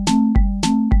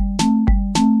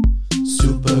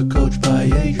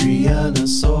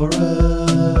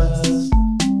Adrianasaurus.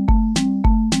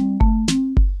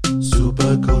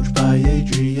 Supercoach by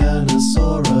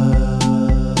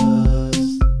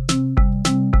Adrianasaurus.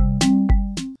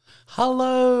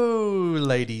 Hello,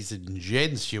 ladies and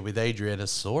gents. You're with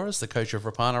Adrianasaurus, the coach of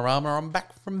Panorama. I'm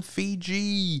back from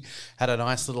Fiji. Had a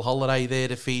nice little holiday there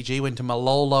to Fiji. Went to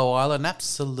Malolo Island.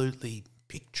 Absolutely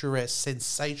picturesque,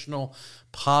 sensational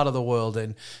part of the world.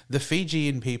 And the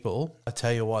Fijian people, I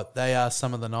tell you what, they are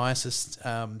some of the nicest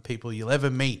people you'll ever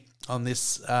meet on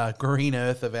this green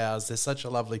earth of ours. They're such a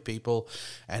lovely people,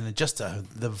 and just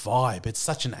the vibe. It's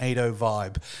such an Ado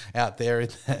vibe out there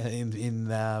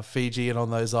in Fiji and on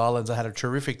those islands. I had a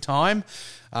terrific time.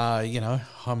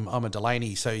 I'm a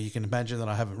Delaney, so you can imagine that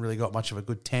I haven't really got much of a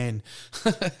good tan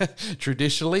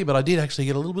traditionally, but I did actually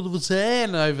get a little bit of a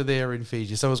tan over there in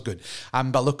Fiji, so it was good.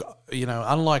 But look,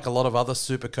 unlike a lot of other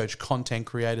Supercoach content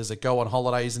creators that go on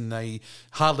holidays and they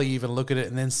hardly even look at it,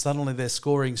 and then suddenly they're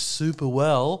scoring super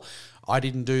well, I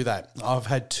didn't do that. I've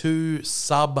had 2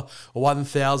 sub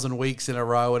 1,000 weeks in a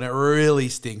row, and it really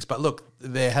stinks. But look,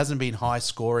 there hasn't been high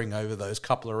scoring over those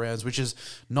couple of rounds, which has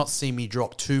not seen me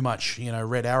drop too much,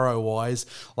 red arrow wise.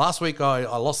 Last week, I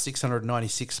lost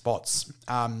 696 spots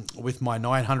with my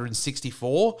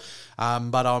 964,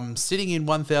 but I'm sitting in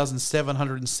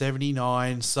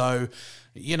 1,779. So,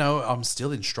 I'm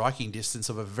still in striking distance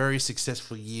of a very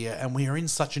successful year, and we are in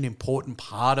such an important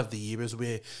part of the year as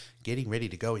we're getting ready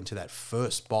to go into that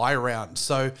first buy round.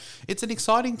 So it's an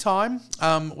exciting time.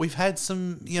 We've had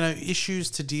some, issues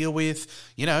to deal with.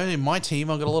 In my team,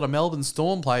 I've got a lot of Melbourne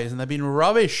Storm players, and they've been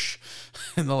rubbish.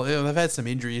 And they've had some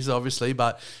injuries, obviously,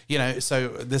 but, so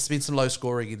there's been some low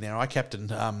scoring in there. I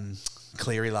captained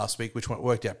Cleary last week, which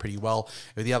worked out pretty well.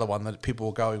 The other one that people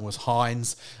were going was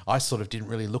Hines. I sort of didn't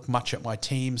really look much at my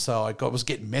team, so I was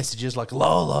getting messages like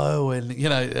Lolo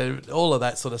and all of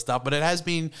that sort of stuff. But it has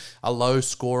been a low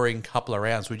scoring couple of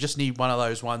rounds. We just need one of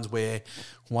those ones where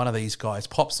one of these guys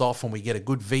pops off and we get a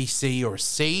good VC or a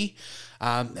C.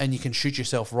 And you can shoot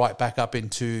yourself right back up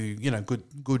into,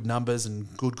 good numbers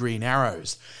and good green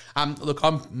arrows. Look,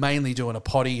 I'm mainly doing a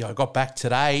potty. I got back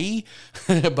today,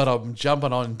 but I'm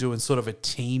jumping on doing sort of a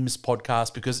Teams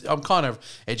podcast because I'm kind of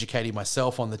educating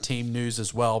myself on the team news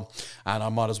as well. And I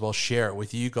might as well share it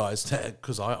with you guys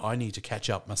because I need to catch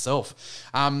up myself.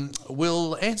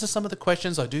 We'll answer some of the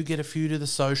questions. I do get a few to the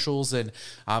socials, and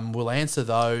we'll answer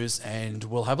those, and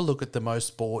we'll have a look at the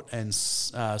most bought and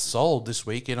sold this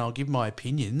week, and I'll give my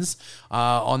opinions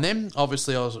on them.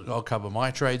 Obviously, I'll cover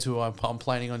my trades, who I'm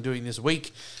planning on doing this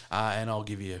week, and I'll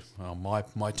give you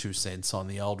my 2 cents on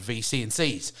the old VC and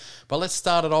Cs. But let's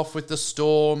start it off with the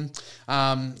Storm.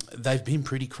 They've been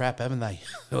pretty crap, haven't they?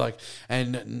 You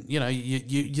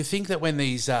think that when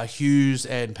these Hughes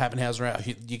and Pappenhausen are out,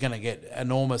 you're going to get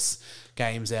enormous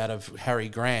games out of Harry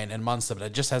Grant and Munster, but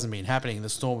it just hasn't been happening. The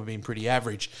Storm have been pretty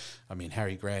average. I mean,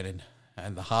 Harry Grant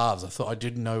and the halves. I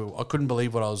couldn't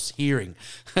believe what I was hearing,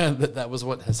 that was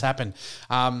what has happened.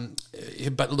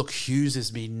 But look, Hughes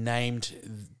has been named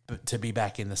to be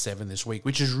back in the 7 this week,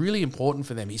 which is really important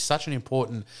for them. He's such an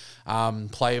important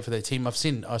player for their team. I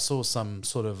saw some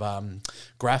sort of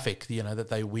graphic, that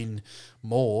they win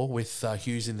more with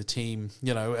Hughes in the team,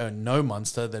 no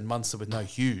Munster than Munster with no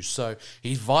Hughes. So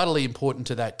he's vitally important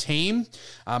to that team,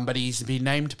 but he's been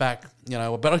named back,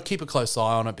 but I'd keep a close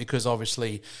eye on it because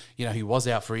obviously, he was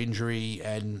out for injury,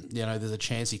 and, there's a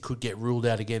chance he could get ruled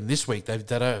out again this week. They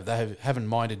haven't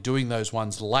minded doing those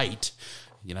ones late,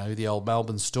 the old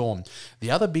Melbourne Storm.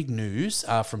 The other big news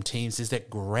from teams is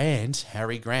that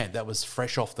Harry Grant, that was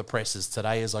fresh off the presses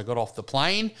today as I got off the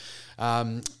plane.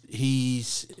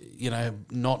 He's,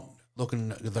 not looking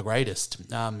the greatest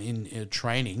in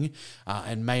training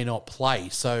and may not play.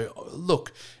 So,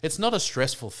 look, it's not a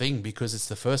stressful thing because it's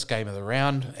the first game of the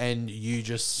round, and you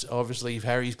just, obviously, if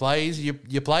Harry plays,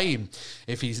 you play him.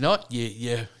 If he's not,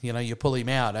 you pull him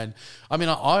out. And, I mean,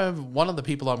 one of the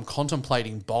people I'm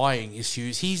contemplating buying is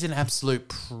Hughes. He's an absolute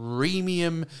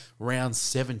premium round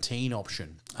 17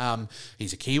 option.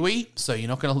 He's a Kiwi, so you're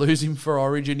not going to lose him for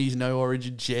Origin. He's no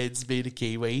Origin sheds, being a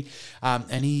Kiwi.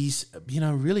 And he's,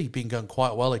 really been going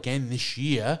quite well again this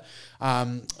year.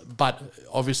 But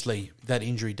obviously that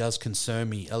injury does concern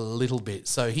me a little bit.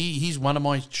 So he's one of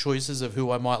my choices of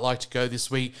who I might like to go this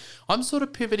week. I'm sort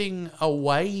of pivoting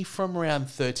away from round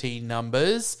 13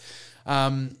 numbers.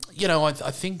 I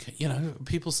think,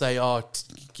 people say,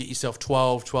 get yourself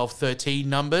 12, 13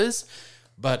 numbers.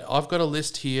 But I've got a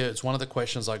list here. It's one of the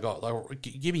questions I got. Like,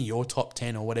 give me your top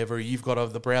 10 or whatever you've got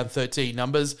of the round 13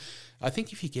 numbers. I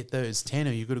think if you get those 10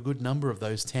 or you've got a good number of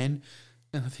those 10,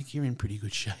 And I think you're in pretty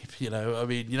good shape. You know, I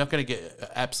mean, you're not going to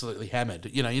get absolutely hammered.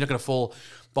 You know, you're not going to fall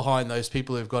behind those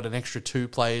people who've got an extra 2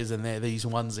 players and they're these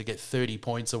ones that get 30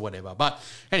 points or whatever. But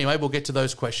anyway, we'll get to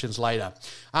those questions later.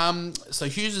 So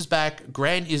Hughes is back.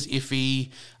 Grant is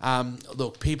iffy.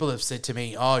 Look, people have said to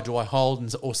me, oh, do I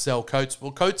hold or sell Coates?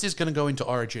 Well, Coates is going to go into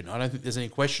Origin. I don't think there's any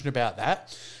question about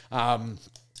that.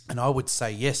 And I would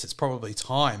say, yes, it's probably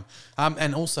time.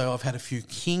 And also, I've had a few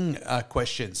King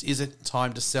questions. Is it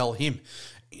time to sell him?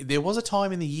 There was a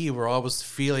time in the year where I was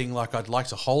feeling like I'd like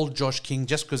to hold Josh King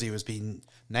just because he was being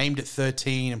named at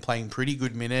 13 and playing pretty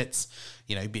good minutes.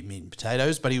 You know, a bit meat and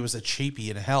potatoes, but he was a cheapie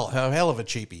and a hell of a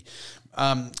cheapie.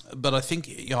 But I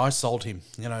think I sold him,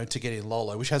 to get in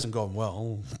Lolo, which hasn't gone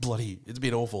well. Bloody, it's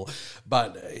been awful.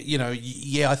 But,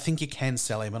 I think you can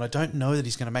sell him. And I don't know that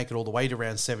he's going to make it all the way to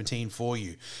round 17 for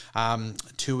you.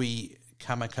 Tui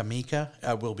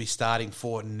Kamakamika will be starting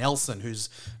for Nelson, who's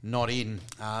not in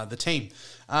the team.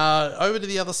 Over to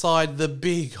the other side, the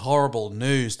big, horrible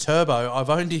news. Turbo, I've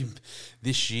owned him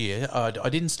this year. I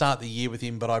didn't start the year with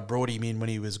him, but I brought him in when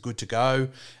he was good to go,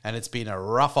 and it's been a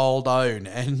rough old own,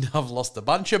 and I've lost a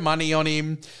bunch of money on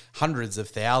him, hundreds of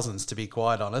thousands to be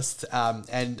quite honest,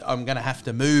 and I'm going to have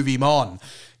to move him on.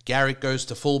 Garrick goes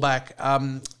to fullback,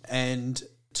 and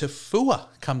Tafua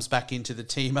comes back into the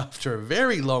team after a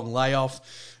very long layoff.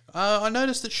 I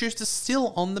noticed that Schuster's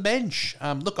still on the bench.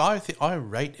 Look, I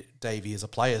rate Davey as a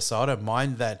player, so I don't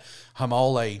mind that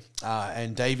Hamole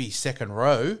and Davey second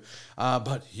row.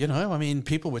 But,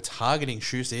 people were targeting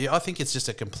Schuster. I think it's just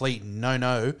a complete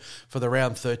no-no for the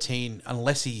round 13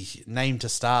 unless he's named to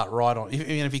start right on.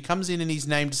 If he comes in and he's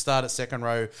named to start at second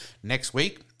row next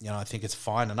week, I think it's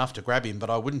fine enough to grab him, but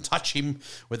I wouldn't touch him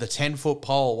with a 10-foot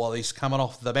pole while he's coming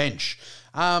off the bench.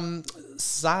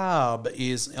 Saab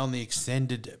is on the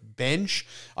extended bench.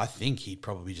 I think he'd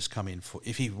probably just come in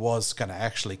if he was going to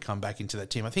actually come back into that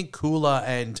team. I think Kula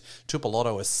and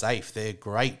Tupolotto are safe. They're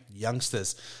great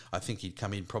youngsters. I think he'd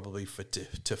come in probably for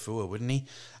Tafua, wouldn't he?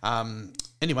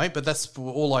 Anyway, but that's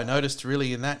all I noticed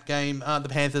really in that game. The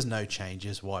Panthers, no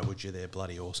changes. Why would you? They're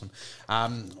bloody awesome.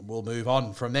 We'll move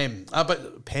on from them.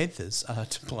 But Panthers,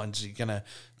 you're going to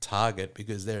target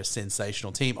because they're a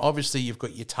sensational team. Obviously, you've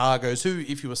got your Targos, who,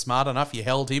 if you were smart enough, you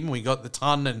held him. We got the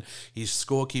ton and his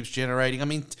score keeps generating. I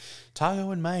mean,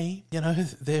 Targo and May,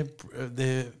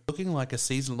 they're looking like a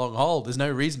season-long hold. There's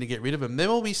no reason to get rid of them. There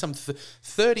will be some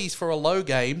 30s for a low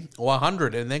game or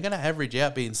 100, and they're going to average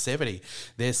out being 70.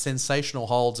 They're sensational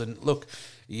holds. And look,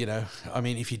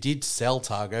 if you did sell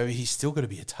Targo, he's still going to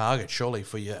be a target, surely,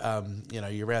 for your,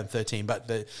 your round 13.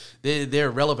 But they're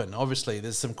irrelevant. Obviously,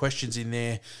 there's some questions in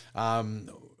there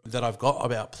that I've got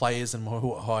about players and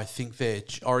who I think their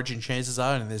origin chances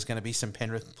are, and there's going to be some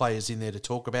Penrith players in there to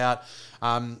talk about.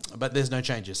 But there's no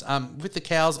changes. With the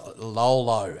Cows,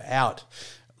 Lolo out.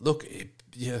 Look,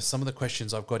 some of the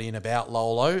questions I've got in about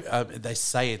Lolo, they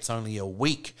say it's only a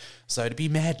week. So it'd be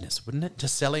madness, wouldn't it, to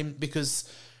sell him?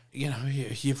 Because,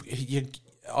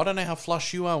 I don't know how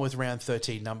flush you are with round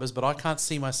 13 numbers, but I can't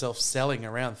see myself selling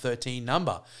a round 13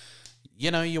 number.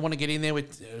 You want to get in there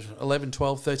with 11,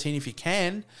 12, 13 if you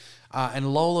can.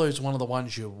 And Lolo's one of the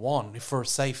ones you want for,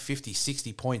 say, 50,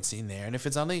 60 points in there. And if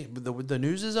it's only, the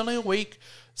news is only a week,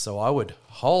 so I would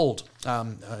hold,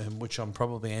 which I'm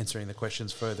probably answering the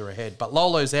questions further ahead. But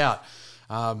Lolo's out.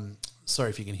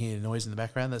 Sorry if you can hear noise in the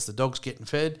background. That's the dogs getting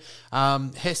fed.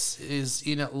 Hess is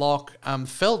in at lock.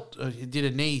 Felt did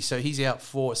a knee, so he's out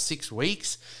for 6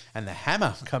 weeks. And the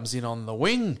Hammer comes in on the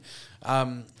wing.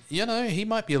 He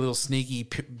might be a little sneaky,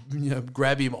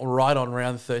 grab him right on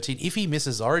round 13. If he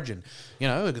misses Origin,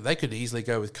 they could easily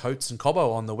go with Coates and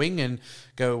Cobbo on the wing and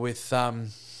go with,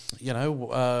 Val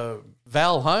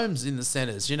Holmes in the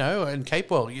centres, and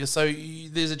Capewell. So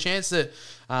there's a chance that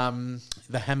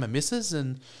the Hammer misses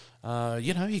and,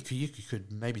 you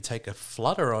could maybe take a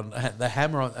flutter on the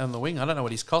Hammer on the wing. I don't know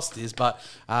what his cost is, but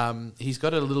he's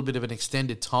got a little bit of an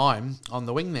extended time on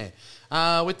the wing there.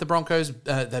 With the Broncos,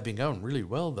 they've been going really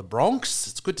well. The Bronx,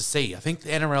 it's good to see. I think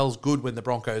the NRL's good when the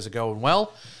Broncos are going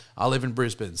well. I live in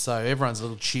Brisbane, so everyone's a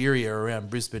little cheerier around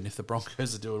Brisbane if the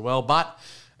Broncos are doing well. But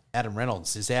Adam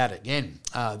Reynolds is out again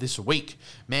this week.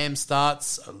 Mam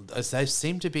starts, as they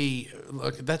seem to be,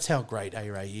 look, that's how great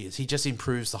A-Ray is. He just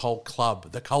improves the whole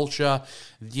club, the culture,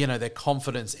 their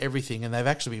confidence, everything, and they've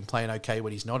actually been playing okay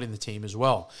when he's not in the team as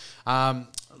well.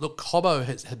 Look, Cobbo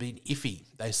has been iffy.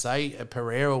 They say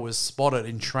Pereira was spotted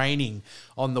in training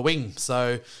on the wing.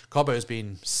 So Cobbo's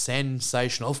been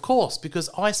sensational. Of course, because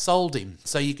I sold him.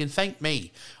 So you can thank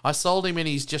me. I sold him and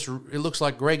it looks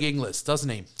like Greg Inglis, doesn't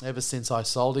he? Ever since I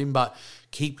sold him. But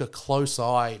keep a close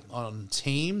eye on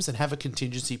teams and have a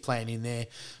contingency plan in there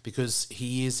because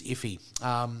he is iffy.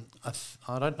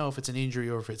 I don't know if it's an injury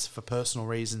or if it's for personal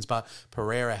reasons, but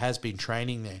Pereira has been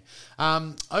training there.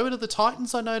 Over to the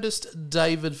Titans, I noticed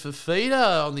David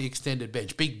Fafita on the extended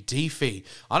bench. Big defy.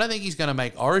 I don't think he's going to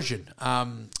make Origin,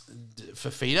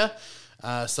 Fafita.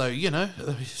 So,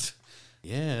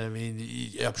 yeah, I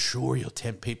mean, I'm sure he'll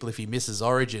tempt people if he misses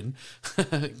Origin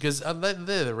because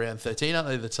they're around 13, aren't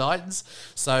they, the Titans?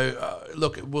 So,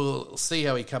 look, we'll see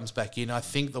how he comes back in. I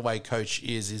think the way Coach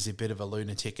is a bit of a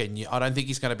lunatic, and I don't think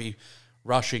he's going to be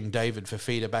rushing David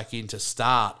Fafita back in to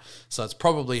start. So it's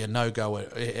probably a no-go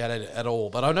at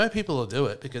all. But I know people will do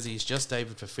it because he's just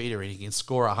David Fafita and he can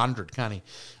score 100, can't he?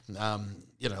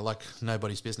 Like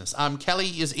nobody's business. Kelly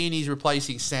is in. He's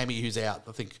replacing Sammy, who's out.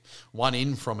 I think one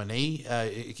in from a knee.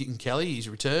 Kelly, he's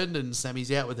returned, and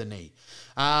Sammy's out with a knee.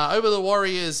 Over the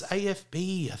Warriors,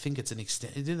 AFB. I think it's an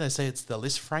extent. Didn't they say it's the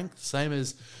list, Frank? The same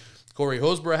as Corey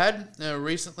Horsburgh had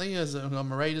recently, as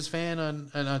I'm a Raiders fan,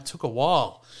 and it took a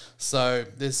while. So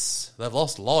they've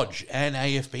lost Lodge and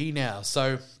AFB now.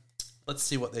 So let's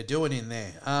see what they're doing in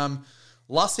there.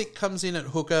 Lussick comes in at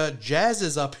hooker. Jazz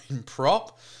is up in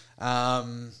prop.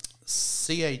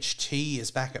 CHT is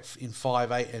back in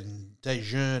 5'8", and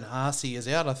Dejeune Arcee is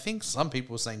out. I think some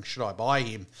people were saying, should I buy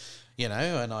him?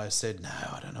 And I said, no,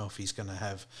 I don't know if he's going to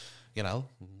have,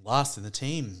 last in the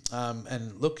team.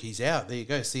 And look, he's out. There you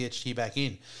go, CHT back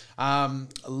in.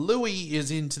 Louis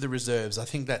is into the reserves. I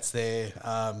think that's their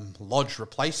Lodge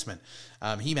replacement.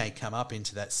 He may come up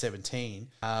into that 17.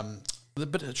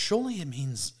 But surely it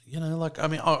means,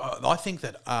 I think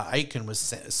that Aiken was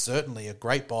certainly a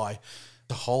great buy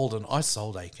to hold, and I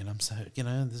sold Aiken. I'm so,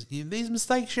 these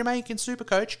mistakes you make in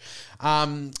Supercoach.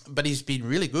 But he's been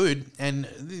really good, and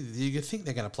you think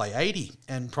they're going to play 80,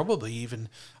 and probably even,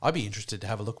 I'd be interested to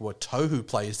have a look at what Tohu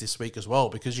plays this week as well,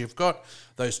 because you've got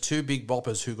those two big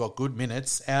boppers who got good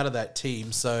minutes out of that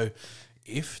team, so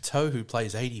if Tohu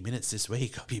plays 80 minutes this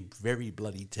week, I'll be very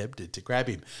bloody tempted to grab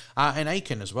him. And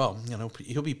Aiken as well.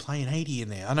 He'll be playing 80 in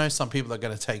there. I know some people are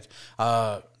going to take,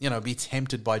 be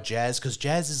tempted by Jazz because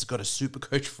Jazz has got a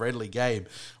Supercoach friendly game.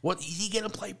 What, is he going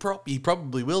to play prop? He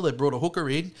probably will. They brought a hooker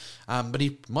in, but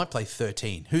he might play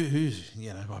 13.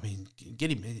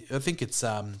 Get him. I think it's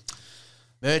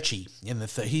Murchie in the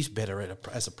he's better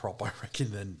as a prop, I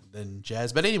reckon, than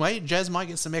Jazz. But anyway, Jazz might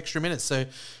get some extra minutes. So,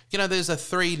 there's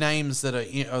three names that are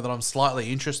that I'm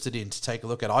slightly interested in to take a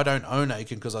look at. I don't own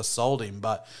Aiken because I sold him,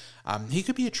 but he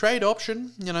could be a trade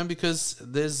option, because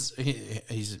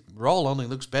his role only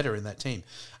looks better in that team.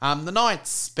 The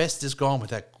Knights, Best is gone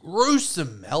with that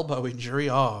gruesome elbow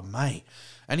injury. Oh, mate.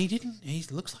 And he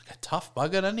looks like a tough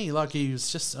bugger, doesn't he? Like he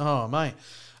was just, oh, mate.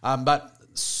 But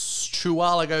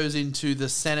Chuala goes into the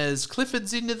centres.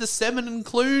 Clifford's into the 7 and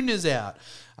Clune is out.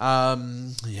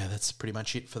 That's pretty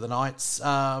much it for the Knights.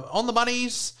 On the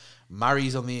Bunnies,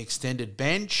 Murray's on the extended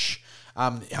bench.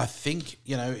 I think,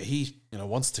 he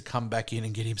wants to come back in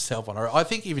and get himself on. I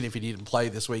think even if he didn't play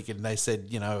this week and they said,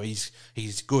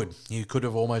 he's good. He could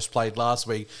have almost played last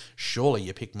week. Surely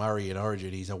you pick Murray in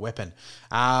Origin. He's a weapon.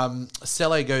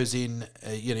 Selle goes in,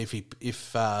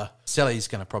 if Selle's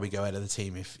going to probably go out of the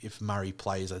team if Murray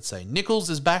plays, I'd say. Nichols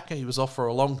is back. He was off for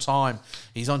a long time.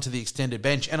 He's onto the extended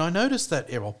bench. And I noticed that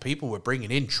people were bringing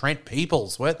in Trent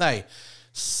Peoples, weren't they?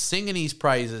 Singing his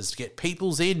praises to get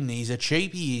Peoples in. He's a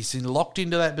cheapie. He's locked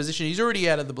into that position. He's already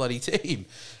out of the bloody team.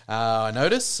 I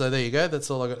noticed. So there you go.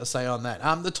 That's all I got to say on that.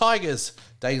 The Tigers,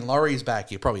 Dane Laurie's back.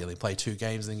 He'll probably only play 2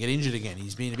 games and then get injured again.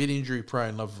 He's been a bit injury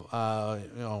prone.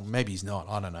 Maybe he's not.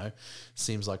 I don't know.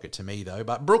 Seems like it to me though.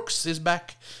 But Brooks is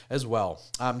back as well.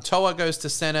 Toa goes to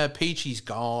centre. Peachy's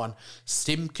gone.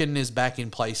 Stimkin is back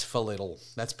in place for Little.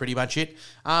 That's pretty much it.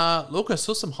 Look, I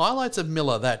saw some highlights of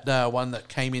Miller, that one that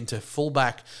came into fullback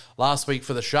last week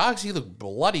for the Sharks. He looked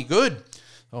bloody good.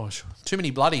 Oh, too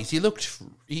many bloodies. He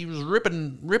was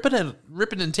ripping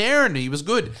and tearing. He was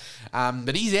good.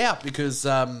 But he's out because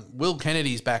Will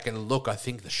Kennedy's back. And look, I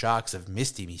think the Sharks have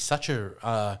missed him. He's such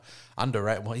a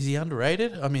underrated. Well, is he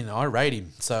underrated? I mean, I rate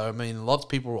him. So, lots of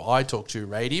people I talk to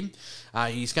rate him.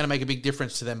 He's going to make a big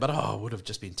difference to them. But, I would have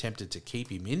just been tempted to keep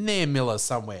him in there, Miller,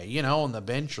 somewhere, on the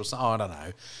bench or something. I don't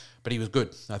know. But he was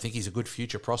good. I think he's a good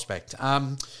future prospect.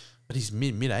 But he's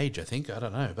mid-age, I think. I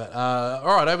don't know. But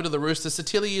all right, over to the Roosters.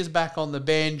 Satilli is back on the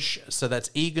bench. So that's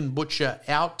Egan Butcher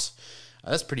out.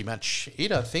 That's pretty much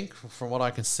it, I think, from what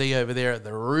I can see over there at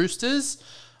the Roosters.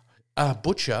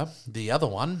 Butcher, the other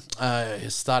one,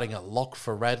 is starting at lock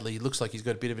for Radley. Looks like he's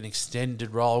got a bit of an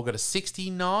extended role. Got a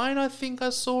 69, I think I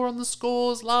saw on the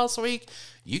scores last week.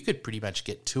 You could pretty much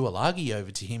get Tuolagi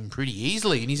over to him pretty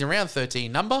easily. And he's around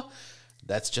 13 number.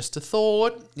 That's just a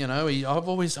thought. He's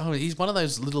one of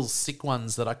those little sick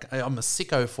ones that I'm a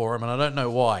sicko for him, and I don't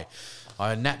know why.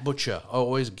 Nat Butcher, I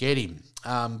always get him.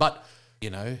 But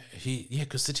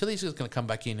because Satili's going to come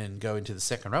back in and go into the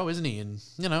second row, isn't he? And,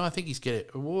 I think he's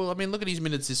look at his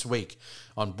minutes this week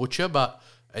on Butcher,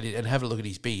 and have a look at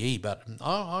his BE, but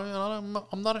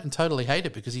I'm not totally hate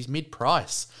it because he's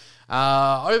mid-price.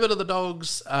 Over to the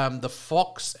Dogs, the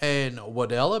Fox and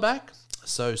Waddell are back.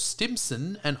 So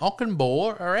Stimson and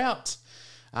Ockenbaugh are out.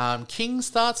 King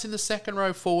starts in the second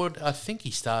row forward. I think he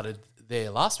started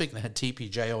there last week and they had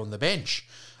TPJ on the bench.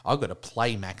 I've got to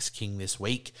play Max King this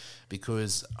week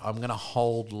because I'm going to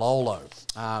hold Lolo.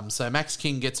 So Max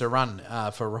King gets a run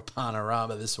for Rapana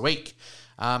Rama this week.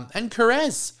 And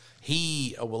Carez,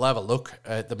 he will have a look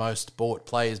at the most bought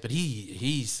players, but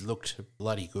he's looked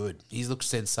bloody good. He's looked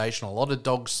sensational. A lot of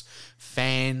Dogs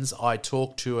fans I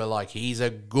talk to are like, he's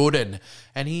a good one,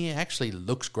 and he actually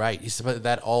looks great. He's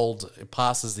that old,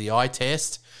 passes the eye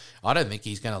test. I don't think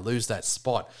he's going to lose that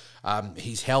spot.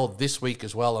 He's held this week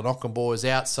as well, and Ockenbaugh is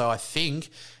out, so I think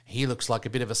he looks like a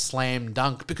bit of a slam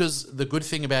dunk, because the good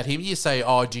thing about him, you say,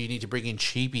 do you need to bring in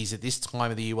cheapies at this time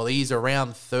of the year? Well, he's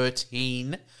around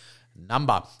 13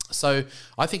 number. So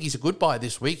I think he's a good buy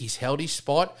this week. He's held his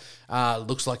spot.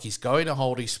 Looks like he's going to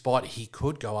hold his spot. He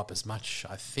could go up as much,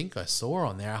 I think I saw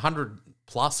on there, 100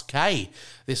 plus K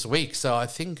this week. So I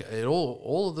think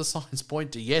all of the signs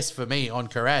point to yes for me on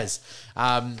Carez.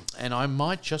 And I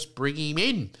might just bring him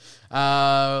in.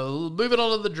 Moving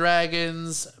on to the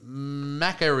Dragons.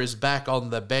 Macca is back on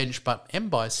the bench, but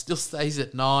Mbai still stays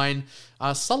at 9.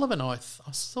 Sullivan, I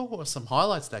saw some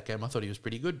highlights of that game. I thought he was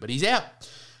pretty good, but he's out.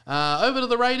 Over to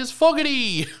the Raiders,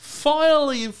 Fogarty.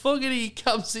 Finally, Fogarty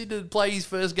comes in and plays his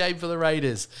first game for the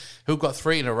Raiders, who've got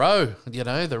 3 in a row.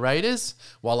 The Raiders,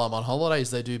 while I'm on holidays,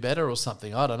 they do better or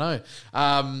something. I don't know.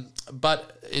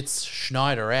 But it's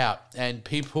Schneider out, and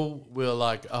people were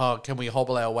like, can we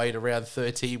hobble our way to round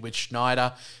 30 with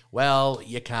Schneider? Well,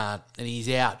 you can't, and he's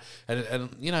out.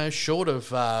 And short of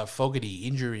Fogarty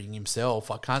injuring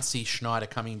himself, I can't see Schneider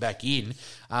coming back in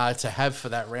to have for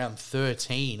that round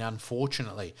 13,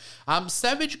 unfortunately.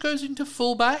 Savage goes into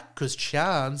fullback because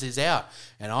Chance is out,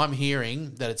 and I'm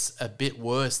hearing that it's a bit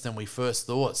worse than we first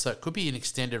thought. So it could be an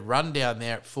extended run down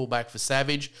there at fullback for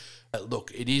Savage. But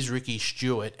look, it is Ricky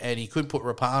Stewart, and he could put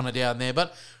Rapana down there,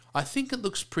 but I think it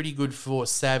looks pretty good for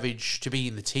Savage to be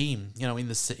in the team, in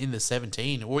the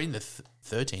 17 or in the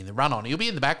 13, the run on. He'll be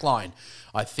in the back line,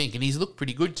 I think, and he's looked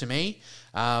pretty good to me.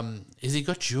 Has he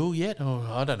got dual yet?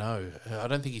 I don't know. I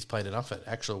don't think he's played enough at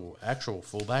actual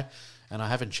fullback, and I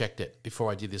haven't checked it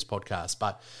before I did this podcast.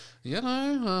 But,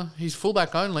 he's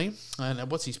fullback only,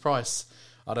 and what's his price?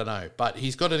 I don't know. But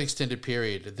he's got an extended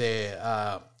period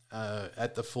there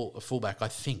at the fullback, I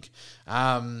think.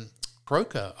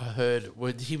 Croker, I heard,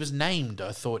 he was named,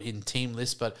 I thought, in team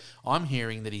list, but I'm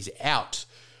hearing that he's out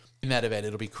in that event.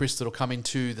 It'll be Chris that'll come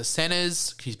into the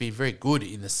centres. He's been very good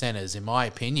in the centres, in my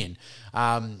opinion.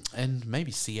 And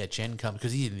maybe CHN comes,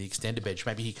 because he's in the extended bench.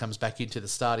 Maybe he comes back into the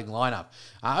starting lineup.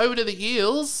 Over to the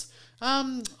Eels,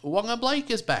 Wonga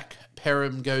Blake is back.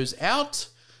 Perham goes out.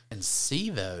 And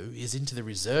Sevo is into the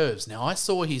reserves. Now, I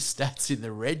saw his stats in the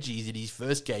Reggies in his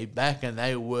first game back, and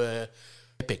they were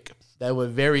epic. They were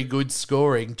very good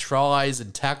scoring, tries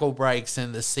and tackle breaks,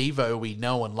 and the Sevo we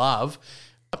know and love.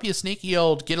 Up your sneaky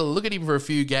old, get a look at him for a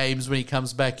few games when he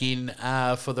comes back in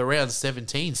for the round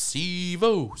 17.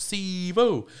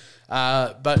 Sevo.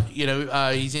 But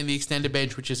he's in the extended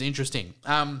bench, which is interesting.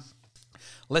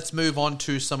 Let's move on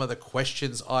to some of the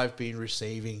questions I've been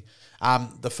receiving.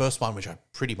 The first one, which I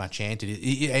pretty much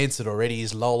answered already,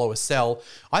 is Lolo a sell.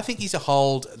 I think he's a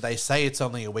hold. They say it's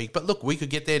only a week, but look, we could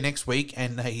get there next week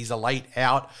and he's a late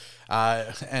out,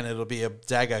 and it'll be a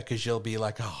dagger because you'll be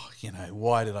like,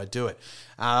 why did I do it?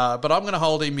 But I'm going to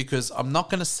hold him because I'm not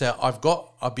going to sell.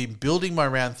 I've been building my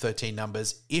round 13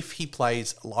 numbers. If he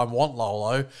plays, I want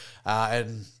Lolo,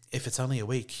 and if it's only a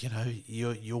week,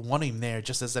 you'll want him there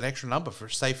just as an extra number for,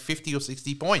 say, 50 or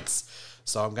 60 points.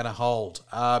 So I'm going to hold.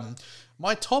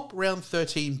 My top round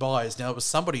 13 buys. Now, it was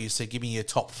somebody who said, give me your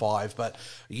top 5. But,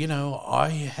 I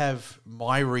have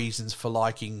my reasons for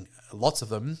liking lots of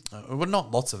them. Well,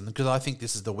 not lots of them, because I think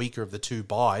this is the weaker of the 2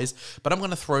 buys. But I'm going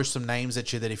to throw some names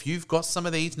at you that if you've got some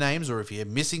of these names, or if you're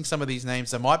missing some of these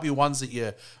names, there might be ones that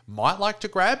you might like to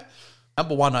grab.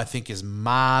 Number 1, I think, is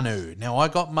Manu. Now, I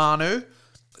got Manu.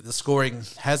 The scoring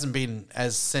hasn't been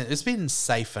it's been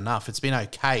safe enough. It's been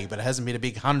okay, but it hasn't been a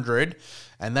big 100,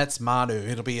 and that's Manu.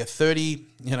 It'll be a 30,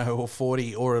 or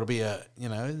 40, or it'll be a,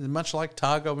 much like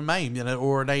Targo and Mame,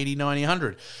 or an 80, 90,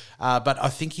 100. But I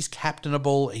think he's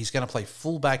captainable. He's going to play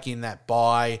fullback in that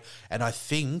bye, and I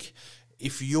think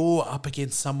if you're up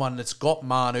against someone that's got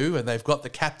Manu and they've got the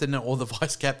captain or the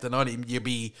vice captain on him, you'll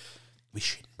be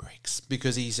wishing bricks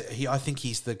because I think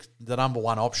he's the number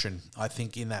one option. I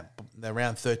think in that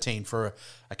round 13 for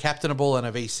a captainable and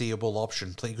a VCable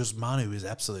option because Manu is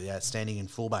absolutely outstanding in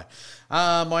fullback.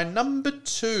 My number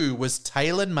 2 was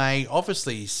Taylor May.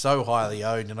 Obviously, he's so highly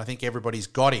owned, and I think everybody's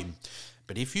got him.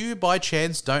 But if you, by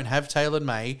chance, don't have Taylor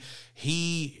May,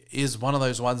 he is one of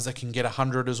those ones that can get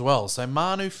 100 as well. So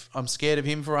Manu, I'm scared of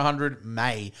him for 100.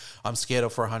 May, I'm scared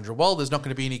of for 100. Well, there's not going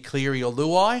to be any Cleary or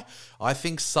Luai. I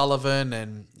think Sullivan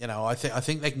and, I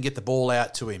think they can get the ball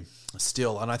out to him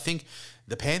still. And I think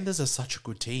the Panthers are such a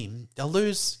good team. They'll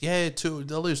lose,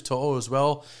 they'll lose To'o as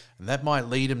well. And that might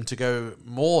lead them to go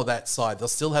more that side. They'll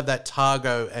still have that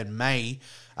Targo and May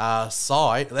left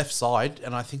side,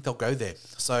 and I think they'll go there.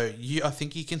 So I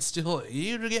think you can still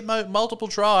get multiple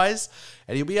tries,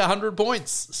 and he'll be 100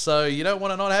 points. So you don't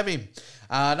want to not have him.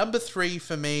 Number 3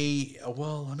 for me.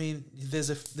 Well, I mean,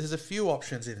 there's a few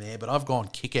options in there, but I've gone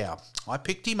Kickow. I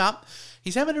picked him up.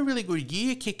 He's having a really good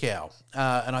year, Kickow,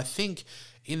 and I think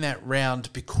in that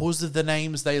round, because of the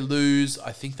names they lose,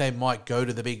 I think they might go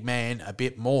to the big man a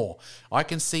bit more. I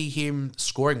can see him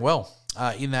scoring well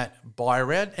in that bye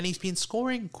round, and he's been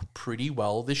scoring pretty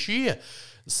well this year.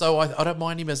 So I don't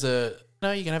mind him as you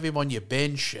can have him on your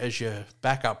bench as your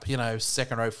backup,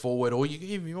 second row forward, or if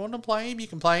you want to play him, you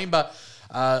can play him, but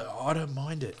I don't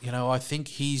mind it. I think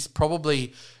he's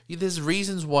probably... There's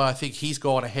reasons why I think he's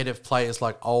gone ahead of players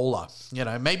like Ola.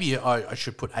 Maybe I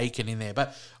should put Aiken in there,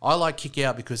 but I like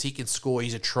Kickout because he can score.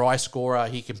 He's a try scorer.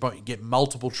 He can get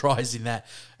multiple tries in that.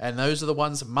 And those are the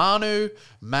ones, Manu,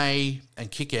 May,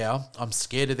 and Kickout. I'm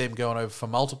scared of them going over for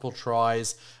multiple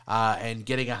tries and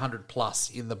getting 100 plus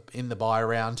in the bye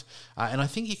round. And I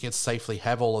think you can safely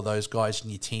have all of those guys in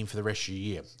your team for the rest of your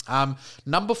year.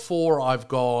 Number 4, I've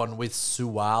gone with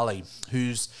Suwali,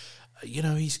 who's...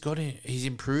 he's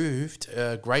improved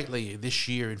greatly this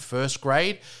year in first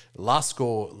grade. Last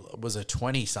score was a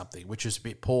 20-something, which is a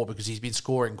bit poor because he's been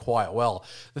scoring quite well.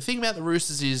 The thing about the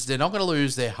Roosters is they're not going to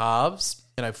lose their halves,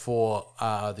 for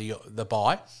the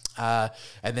bye,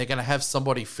 and they're going to have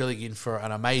somebody filling in for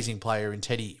an amazing player in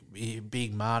Teddy,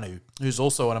 being Manu, who's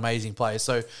also an amazing player.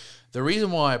 So the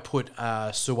reason why I put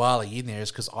Suwali in there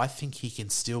is because I think he can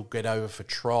still get over for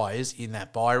tries in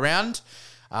that bye round.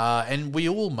 And we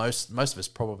all, most of us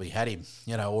probably had him,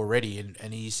 already,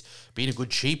 and he's been a good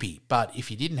cheapie. But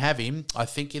if you didn't have him, I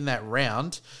think in that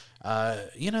round,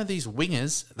 these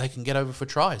wingers, they can get over for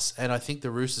tries. And I think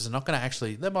the Roosters are not going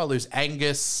to they might lose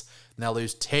Angus, and they'll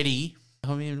lose Teddy.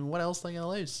 I mean, what else are they going to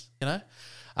lose,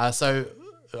 So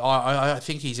I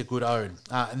think he's a good own.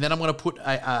 And then I'm going to put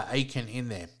Aiken in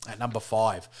there at number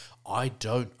 5. I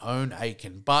don't own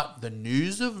Aiken, but the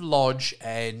news of Lodge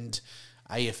and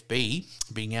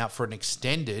AFB being out for an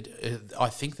extended, I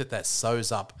think that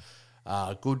sews up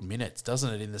good minutes,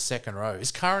 doesn't it, in the second row?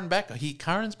 Is Curran back?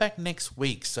 Curran's back next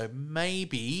week, so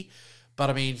maybe. But,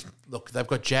 I mean, look, they've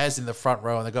got Jazz in the front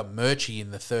row and they've got Murchie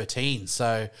in the 13.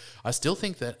 So I still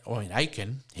think that,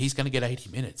 Aiken, he's going to get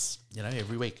 80 minutes,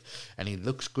 every week. And he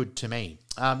looks good to me.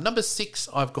 Number 6,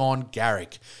 I've gone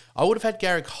Garrick. I would have had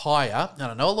Garrick higher. And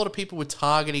I know a lot of people were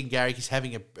targeting Garrick. He's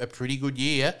having a pretty good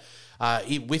year.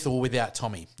 With or without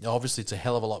Tommy. Obviously, it's a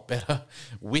hell of a lot better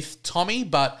with Tommy,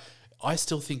 but I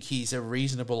still think he's a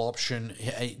reasonable option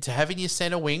to have in your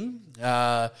centre wing.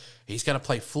 He's going to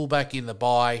play fullback in the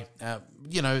bye. They're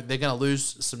going to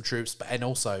lose some troops, and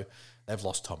also they've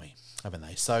lost Tommy, haven't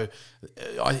they? So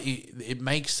it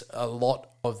makes a lot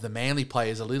of the Manly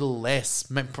players a little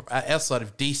less, outside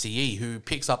of DCE, who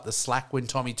picks up the slack when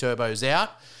Tommy Turbo's out.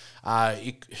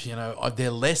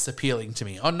 They're less appealing to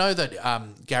me. I know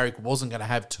that Garrick wasn't going to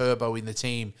have Turbo in the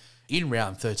team in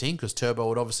round 13 because Turbo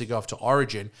would obviously go off to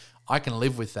Origin. I can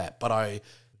live with that, but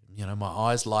my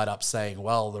eyes light up saying,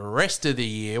 well, the rest of the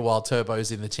year while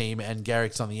Turbo's in the team and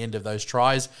Garrick's on the end of those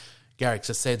tries, Garrick's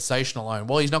a sensational own.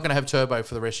 Well, he's not going to have Turbo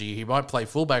for the rest of the year. He might play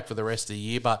fullback for the rest of the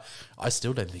year, but I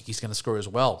still don't think he's going to score as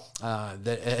well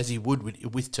as he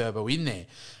would with Turbo in there.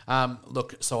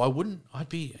 So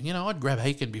I'd grab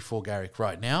Aiken before Garrick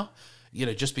right now,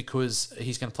 just because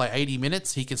he's going to play 80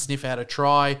 minutes. He can sniff out a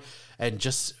try and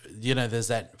just, there's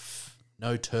that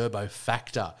no Turbo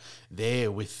factor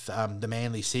there with the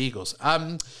Manly Seagulls.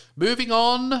 Moving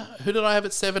on, who did I have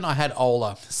at 7? I had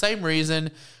Ola. Same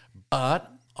reason,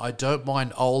 but I don't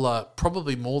mind Ola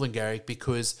probably more than Garrick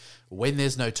because when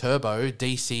there's no Turbo,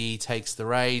 DC takes the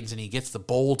reins and he gets the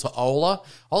ball to Ola.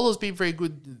 Ola's been very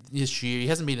good this year. He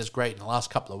hasn't been as great in the last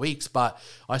couple of weeks, but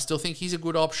I still think he's a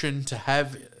good option to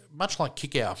have, much like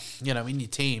Kickout, in your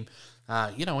team.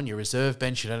 On your reserve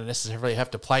bench, you don't necessarily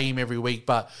have to play him every week,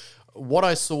 but what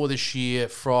I saw this year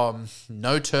from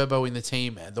no turbo in the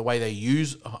team, the way they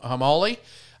use Hamoli,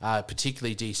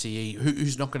 particularly DCE,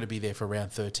 who's not going to be there for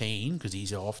round 13 because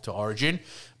he's off to Origin,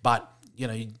 but,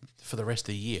 for the rest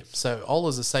of the year. So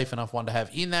Ola's a safe enough one to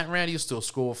have in that round. He'll still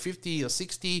score 50 or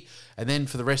 60, and then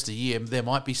for the rest of the year, there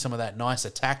might be some of that nice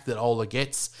attack that Ola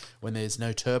gets when there's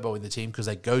no turbo in the team because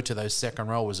they go to those second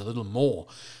rowers a little more.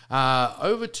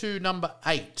 Over to number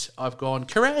 8, I've gone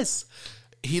Carrez.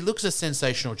 He looks a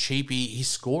sensational cheapie. He's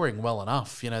scoring well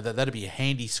enough. That'd be a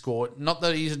handy score. Not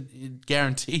that he's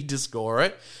guaranteed to score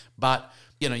it, but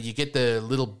you get the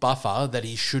little buffer that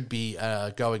he should be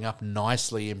going up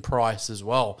nicely in price as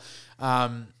well.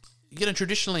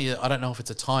 Traditionally, I don't know if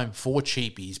it's a time for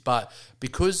cheapies, but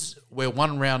because we're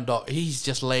one round off, he's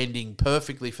just landing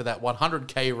perfectly for that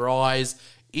 100k rise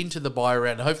into the buy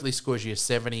round. Hopefully scores you a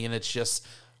 70, and it's just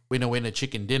winner,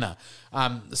 chicken dinner.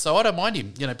 So I don't mind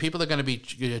him. People are going to be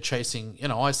chasing,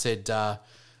 I said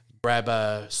grab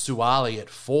a Suwali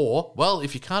at 4. Well,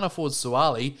 if you can't afford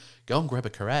Suwali, go and grab a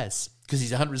Carraz because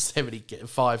he's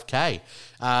 175k.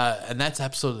 And that's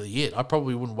absolutely it. I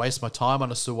probably wouldn't waste my time on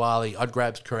a Suwali. I'd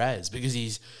grab Carraz because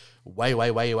he's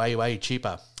way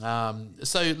cheaper.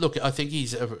 So, look, I think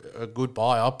he's a good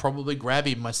buy. I'll probably grab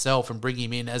him myself and bring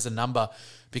him in as a number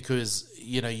because,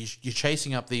 you're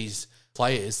chasing up these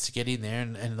players to get in there,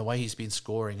 and the way he's been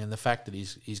scoring and the fact that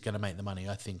he's going to make the money,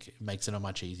 I think makes it a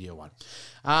much easier one.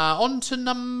 On to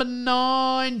number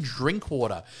 9,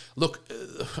 Drinkwater. Look,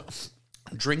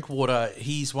 Drinkwater,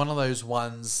 he's one of those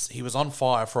ones, he was on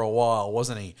fire for a while,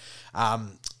 wasn't he?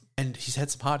 And he's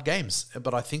had some hard games,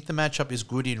 but I think the matchup is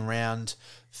good in round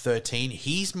 13.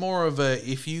 He's more of a,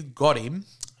 if you got him,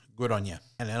 good on you.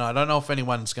 And I don't know if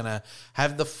anyone's going to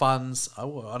have the funds. I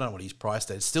don't know what he's priced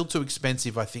at. It's still too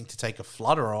expensive, I think, to take a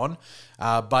flutter on.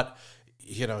 But,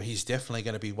 he's definitely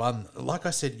going to be one. Like I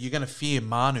said, you're going to fear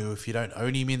Manu if you don't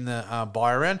own him in the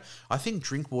buy round. I think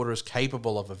Drinkwater is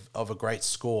capable of a great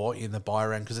score in the buy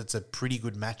round because it's a pretty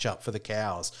good matchup for the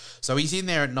Cows. So he's in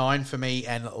there at 9 for me,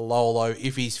 and Lolo,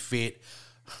 if he's fit,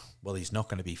 well, he's not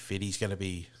going to be fit. He's going to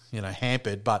be,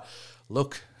 hampered. But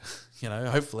look,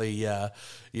 hopefully,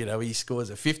 he scores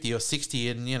a 50 or 60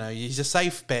 and, he's a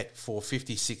safe bet for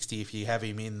 50, 60 if you have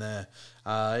him in the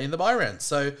buy round.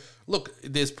 So, look,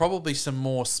 there's probably some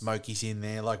more smokies in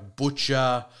there like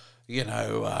Butcher,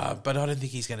 but I don't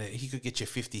think he could get you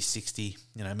 50, 60,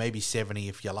 maybe 70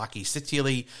 if you're lucky.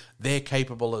 Satili, they're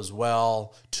capable as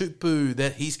well. Tupu,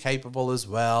 that he's capable as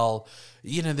well.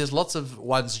 There's lots of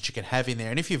ones that you can have in there.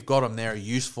 And if you've got them, they're a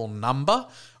useful number.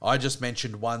 I just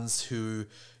mentioned ones who,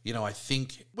 I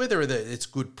think whether it's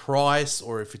good price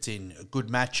or if it's in a good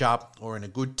matchup or in a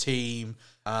good team,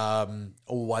 or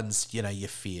ones, you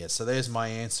fear. So there's my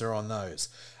answer on those.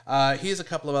 Here's a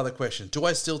couple of other questions. Do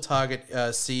I still target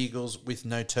Seagulls with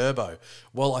no turbo?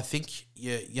 Well, I think,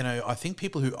 I think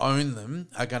people who own them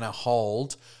are going to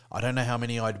hold. I don't know how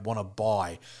many I'd want to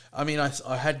buy. I mean,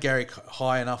 I had Garrick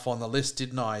high enough on the list,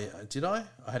 didn't I? Did I?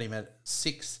 I had him at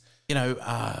 6.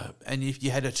 And if you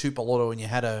had a Tupolotto and you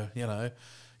had a,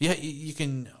 yeah, you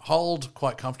can hold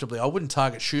quite comfortably. I wouldn't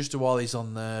target Schuster while he's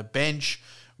on the bench.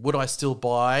 Would I still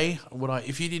buy?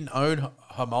 If you didn't own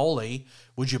Hamoli,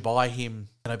 would you buy him,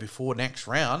 before next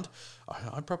round?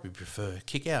 I'd probably prefer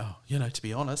Kickow, to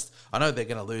be honest. I know they're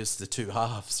going to lose the 2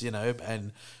 halves,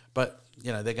 but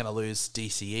they're going to lose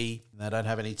DCE. They don't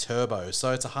have any turbo.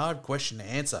 So it's a hard question to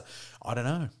answer. I don't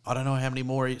know. I don't know how many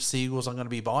more Seagulls I'm going to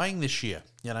be buying this year.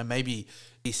 Maybe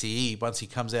DCE, once he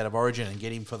comes out of Origin, and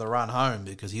get him for the run home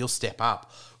because he'll step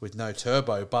up with no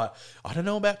turbo. But I don't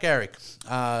know about Garrick.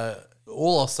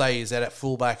 All I'll say is that at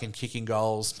fullback and kicking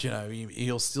goals,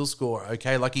 he'll still score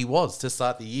okay like he was to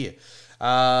start the year.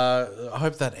 I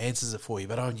hope that answers it for you.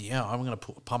 But I'm going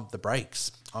to pump the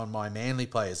brakes on my Manly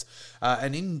players.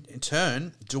 And in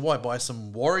turn, do I buy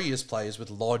some Warriors players with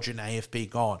Lodge and AFB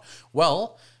gone?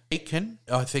 Well, Aitken,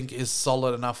 I think, is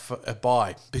solid enough for a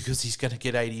buy because he's going to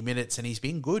get 80 minutes and he's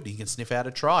been good. He can sniff out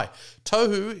a try.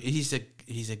 Tohu,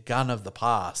 he's a gun of the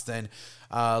past. And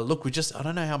look, I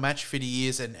don't know how match fit he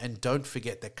is. And don't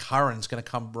forget that Curran's going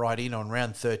to come right in on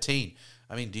round 13.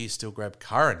 I mean, do you still grab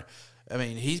Curran? I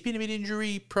mean, he's been a bit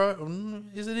injury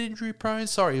prone. Is it injury prone?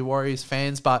 Sorry, Warriors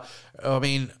fans. But, I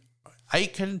mean,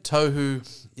 Aitken, Tohu,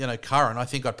 Curran, I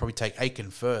think I'd probably take Aitken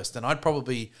first. And I'd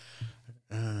probably,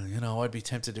 I'd be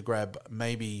tempted to grab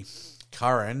maybe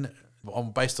Curran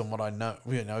based on what I know.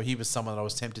 He was someone that I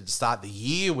was tempted to start the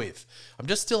year with. I'm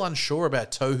just still unsure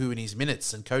about Tohu and his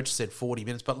minutes. And coach said 40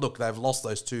 minutes. But look, they've lost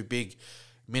those 2 big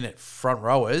minute front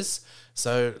rowers.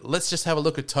 So let's just have a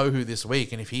look at Tohu this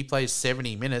week. And if he plays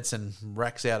 70 minutes and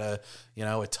racks out a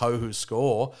Tohu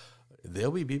score,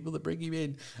 there'll be people that bring him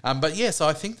in. But yeah, so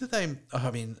I think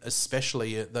that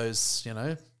especially at those,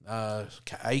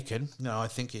 Aiken, I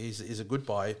think is a good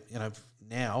buy,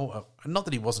 now. Not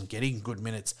that he wasn't getting good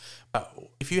minutes, but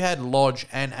if you had Lodge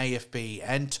and AFB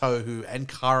and Tohu and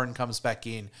Curran comes back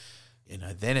in,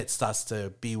 then it starts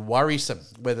to be worrisome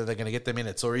whether they're going to get the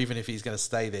minutes or even if he's going to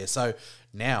stay there. So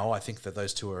now I think that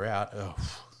those two are out.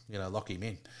 Lock him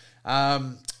in.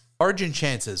 Origin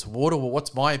chances.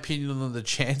 What's my opinion on the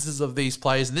chances of these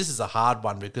players? And this is a hard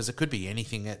one because it could be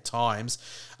anything at times.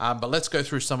 But let's go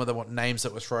through some of the names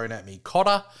that were thrown at me.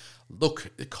 Cotter.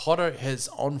 Look, Cotter has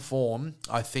on form,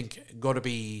 I think, got to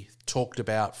be talked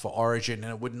about for Origin,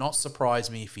 and it would not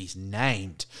surprise me if he's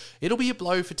named. It'll be a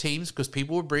blow for teams because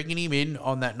people were bringing him in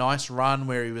on that nice run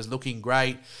where he was looking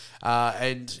great,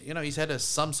 and he's had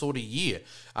some sort of year.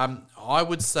 I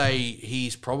would say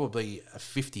he's probably a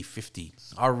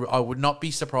 50-50. I would not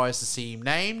be surprised to see him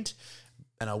named,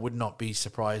 and I would not be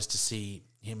surprised to see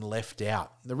him left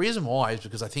out. The reason why is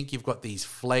because I think you've got these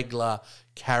Flegler,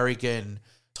 Carrigan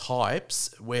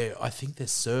types where I think they're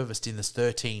serviced in this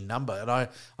 13 number, and I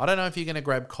don't know if you're going to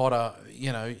grab Cotter.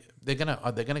 They're going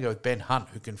to go with Ben Hunt,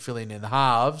 who can fill in the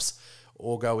halves,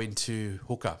 or go into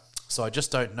hooker. So I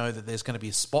just don't know that there's going to be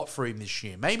a spot for him this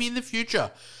year. Maybe in the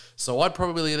future. So I'd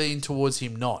probably lean towards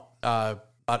him not.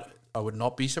 But I would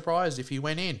not be surprised if he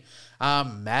went in.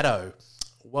 Maddo.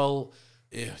 Well,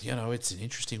 it's an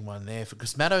interesting one there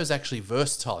because Maddo's actually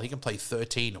versatile. He can play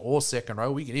 13 or second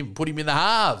row. We can even put him in the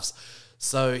halves.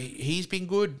 So he's been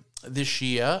good this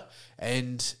year,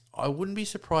 and I wouldn't be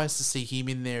surprised to see him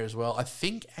in there as well. I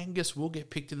think Angus will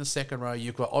get picked in the second row.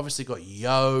 You've obviously got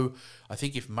Yo. I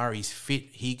think if Murray's fit,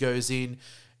 he goes in.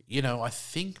 I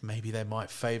think maybe they might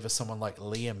favour someone like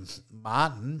Liam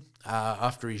Martin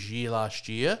after his year last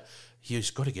year.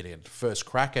 He's got to get in first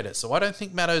crack at it. So I don't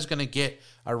think Maddo's going to get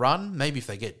a run. Maybe if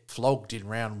they get flogged in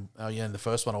round, in the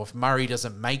first one, or if Murray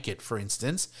doesn't make it, for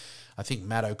instance, I think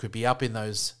Maddo could be up in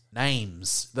those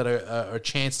names that are a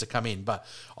chance to come in. But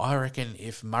I reckon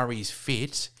if Murray's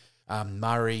fit,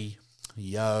 Murray,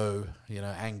 Yo,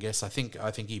 Angus, I think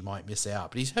he might miss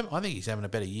out. But I think he's having a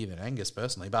better year than Angus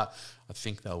personally. But I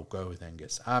think they'll go with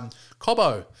Angus.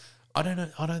 Cobbo. I don't know.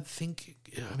 I don't think.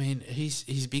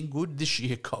 He's been good this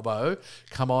year. Cobbo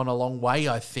come on a long way,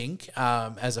 I think,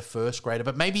 as a first grader.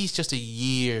 But maybe he's just a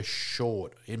year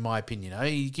short, in my opinion.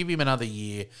 You give him another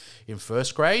year in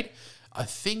first grade. I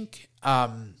think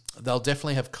they'll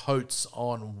definitely have Coates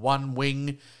on one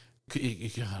wing.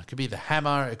 It could be the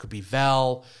Hammer. It could be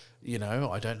Val.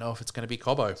 I don't know if it's going to be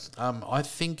Cobbo. I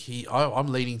think I'm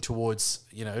leaning towards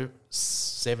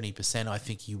 70%. I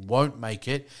think he won't make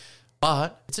it.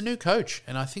 But it's a new coach,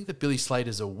 and I think that Billy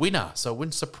Slater's a winner, so it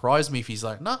wouldn't surprise me if he's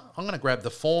like, no, I'm going to grab the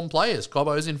form players.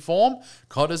 Cobbo's in form,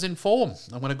 Cotter's in form.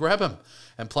 I'm going to grab him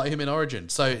and play him in Origin.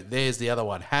 So there's the other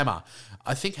one, Hammer.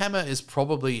 I think Hammer is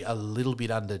probably a little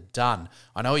bit underdone.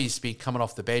 I know he's been coming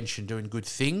off the bench and doing good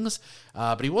things,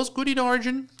 but he was good in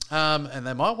Origin, and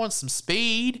they might want some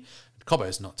speed.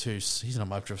 Cobbo's he's not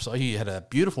much of, so he had a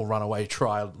beautiful runaway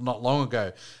trial not long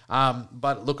ago.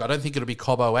 But look, I don't think it'll be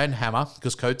Cobbo and Hammer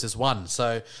because Coates has won.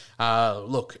 So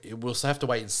look, we'll have to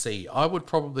wait and see. I would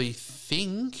probably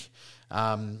think,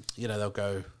 they'll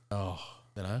go,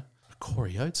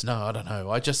 Corey Oates? No, I don't know.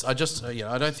 I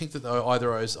don't think that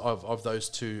either of those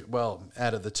two, well,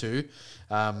 out of the two,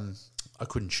 I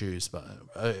couldn't choose, but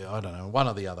I don't know. One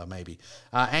or the other, maybe.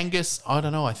 Angus, I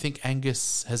don't know. I think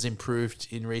Angus has improved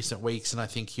in recent weeks, and I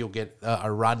think he'll get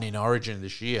a run in Origin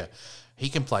this year. He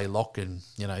can play lock and,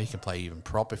 he can play even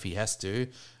prop if he has to,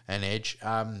 and edge.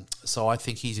 So I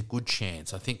think he's a good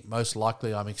chance. I think most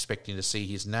likely I'm expecting to see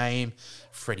his name.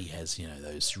 Freddie has,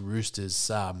 those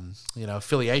Roosters,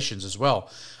 affiliations as well.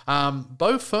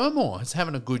 Beau Fermor is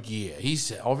having a good year.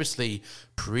 He's obviously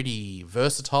pretty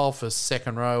versatile for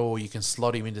second row, or you can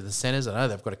slot him into the centres. I know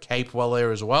they've got a Capewell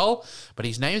there as well, but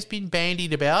his name's been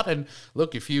bandied about. And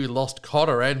look, if you lost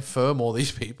Cotter and Fermor,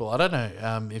 these people, I don't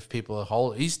know if people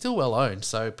are he's still well owned,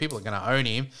 so people are going to own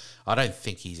him. I don't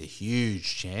think he's a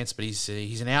huge chance, but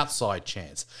he's an outside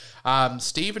chance.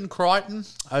 Stephen Crichton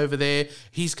over there,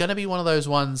 he's going to be one of those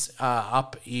ones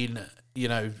up in,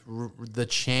 the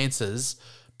chances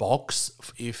box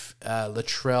if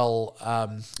Latrell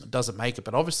doesn't make it.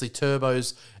 But obviously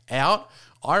Turbo's out.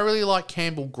 I really like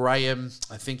Campbell Graham.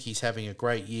 I think he's having a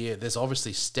great year. There's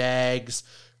obviously Staggs,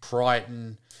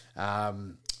 Crichton,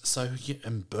 and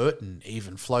Burton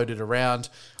even floated around.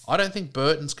 I don't think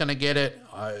Burton's going to get it.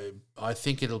 I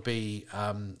think it'll be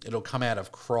it'll come out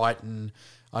of Crichton.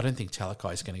 I don't think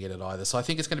Talakai's going to get it either. So I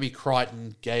think it's going to be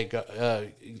Crichton,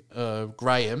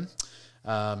 Graham,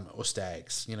 or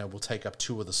Stags, will take up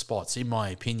 2 of the spots, in my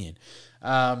opinion.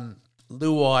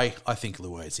 Luai, I think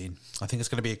Luai's in. I think it's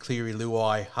going to be a Cleary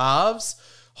Luai halves.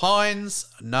 Hines,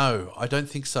 no, I don't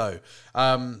think so.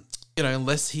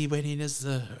 Unless he went in as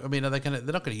they're not going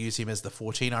to use him as the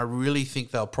 14. I really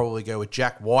think they'll probably go with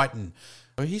Jack Whiten.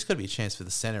 He's got to be a chance for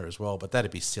the centre as well, but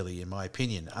that'd be silly in my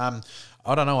opinion. I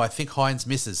don't know. I think Hines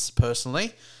misses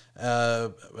personally.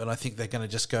 And I think they're going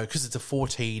to just go, because it's a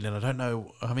 14, and I don't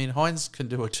know. Hines can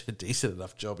do a decent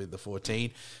enough job in the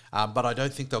 14, but I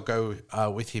don't think they'll go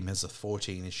with him as a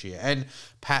 14 this year. And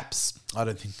Paps, I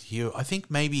think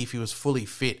maybe if he was fully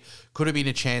fit, could have been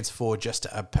a chance for just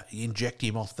to inject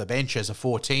him off the bench as a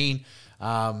 14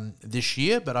 this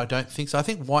year, but I don't think so. I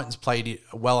think Whiten's played it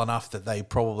well enough that they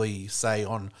probably say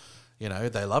on,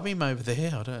 they love him over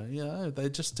there. They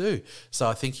just do. So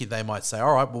I think they might say,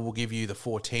 all right, well, we'll give you the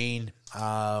 14,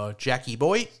 Jackie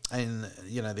boy, and,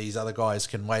 these other guys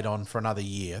can wait on for another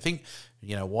year. I think,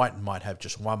 Whiten might have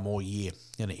just one more year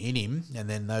in him, and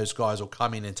then those guys will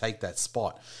come in and take that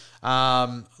spot.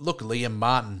 Look, Liam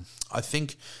Martin, I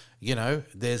think,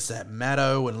 there's that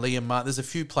Maddo and Liam Martin. There's a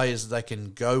few players that they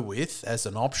can go with as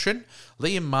an option.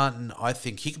 Liam Martin, I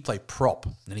think he can play prop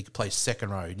and he can play second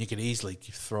row, and you could easily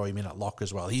throw him in at lock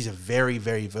as well. He's a very,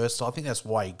 very versatile. I think that's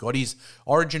why he got his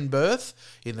origin berth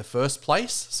in the first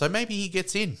place. So maybe he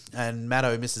gets in and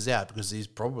Maddo misses out because he's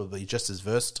probably just as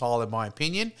versatile in my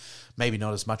opinion. Maybe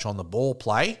not as much on the ball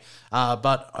play,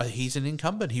 but he's an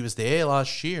incumbent. He was there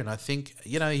last year, and I think,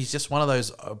 he's just one of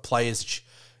those players,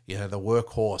 the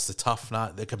workhorse, the tough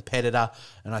nut, the competitor,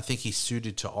 and I think he's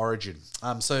suited to Origin.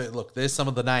 So, look, there's some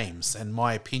of the names and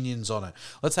my opinions on it.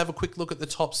 Let's have a quick look at the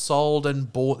top sold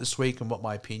and bought this week and what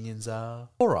my opinions are.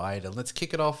 All right, and let's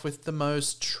kick it off with the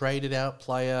most traded out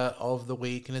player of the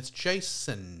week, and it's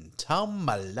Jason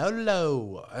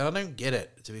Taumalolo. And I don't get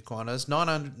it, to be quite honest.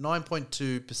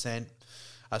 9.2%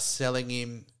 are selling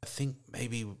him. I think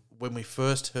maybe when we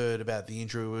first heard about the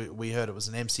injury, we heard it was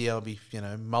an MCL, be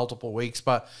multiple weeks,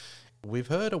 but we've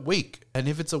heard a week. And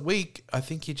if it's a week, I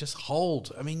think you just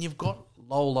hold. You've got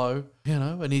Lolo,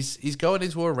 and he's going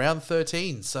into around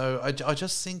 13. So I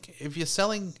just think if he's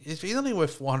only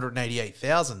worth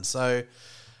 488,000. So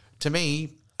to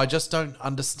me, I just don't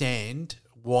understand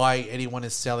why anyone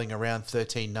is selling around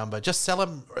 13 number. Just sell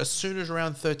him as soon as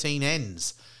around 13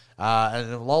 ends.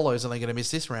 And Lolo's only going to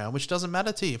miss this round, which doesn't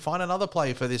matter to you. Find another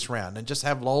player for this round and just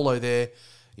have Lolo there,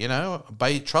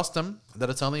 trust him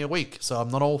that it's only a week. So I'm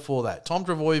not all for that. Tom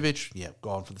Trbojevic,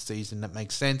 gone for the season. That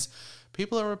makes sense.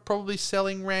 People are probably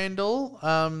selling Randall.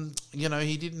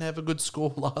 He didn't have a good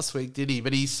score last week, did he?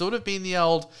 But he's sort of been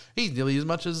he's nearly as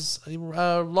much as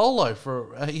Lolo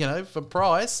for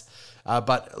price.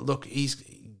 But look,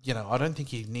 I don't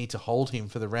think you need to hold him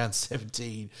for the round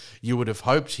 17. You would have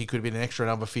hoped he could have been an extra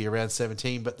number for you around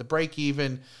 17, but the break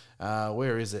even,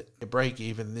 where is it? The break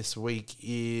even this week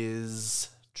is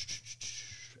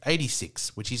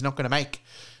 86, which he's not going to make.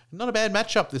 Not a bad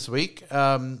matchup this week,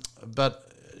 but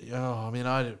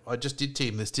I just did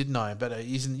team this, didn't I? But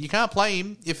you can't play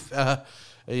him if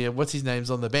what's his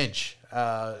name's on the bench.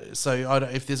 So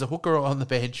if there's a hooker on the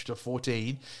bench to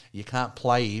 14, you can't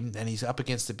play him, and he's up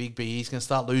against the big B. He's going to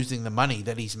start losing the money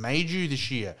that he's made you this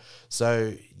year.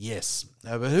 So yes,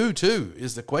 but who to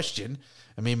is the question.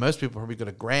 Most people probably got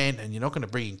a Grant, and you're not going to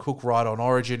bring in Cook right on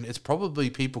Origin. It's probably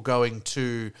people going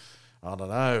to, I don't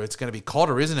know, it's going to be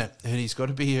Cotter, isn't it? And he's got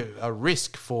to be a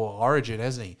risk for Origin,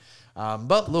 hasn't he?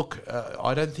 But look,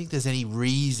 I don't think there's any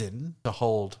reason to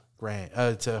hold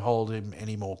him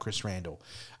anymore, Chris Randall.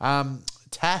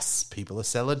 Tass, people are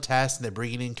selling Tass and they're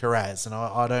bringing in Carraz, and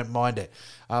I don't mind it.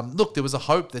 Look, there was a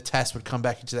hope that Tass would come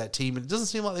back into that team, and it doesn't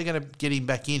seem like they're going to get him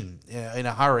back in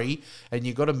a hurry, and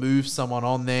you've got to move someone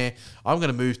on there. I'm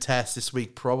going to move Tass this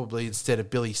week probably instead of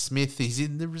Billy Smith. He's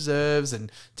in the reserves,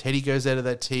 and Teddy goes out of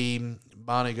that team.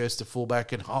 Manu goes to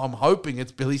fullback, and I'm hoping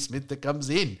it's Billy Smith that comes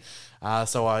in.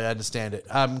 So I understand it.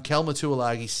 Kelma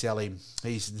Tuolagi, sell him.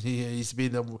 He's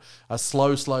been a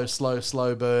slow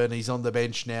burn. He's on the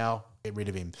bench now. Get rid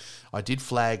of him. I did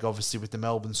flag, obviously, with the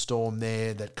Melbourne Storm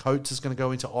there, that Coates is going to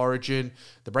go into Origin.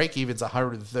 The break-even's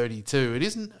 132. It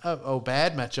isn't a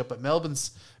bad matchup, but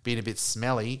Melbourne's been a bit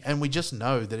smelly, and we just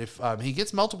know that if he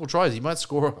gets multiple tries, he might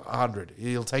score 100.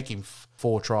 It'll take him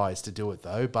 4 tries to do it,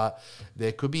 though, but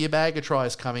there could be a bag of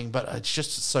tries coming, but it's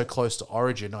just so close to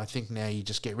Origin. I think now you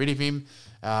just get rid of him,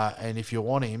 and if you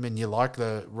want him and you like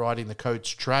riding the Coates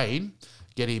train,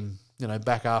 get him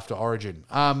back after Origin.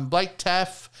 Blake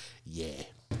Taff,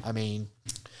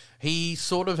 he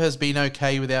sort of has been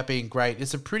okay without being great.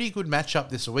 It's a pretty good matchup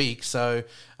this week, so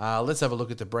let's have a look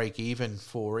at the break-even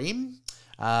for him.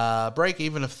 Break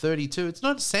even of 32. It's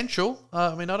not essential.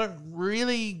 I don't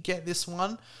really get this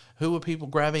one. Who are people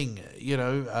grabbing,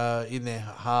 in their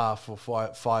half or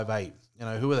 5'8"?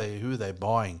 Who are they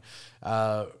buying?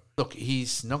 Look,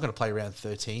 he's not going to play around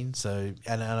 13, so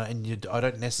I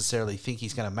don't necessarily think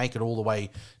he's going to make it all the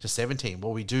way to 17.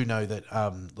 Well, we do know that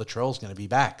Latrell's going to be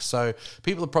back, so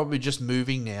people are probably just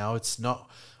moving now. It's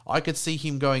not. I could see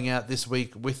him going out this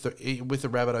week with the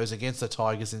Rabbitohs against the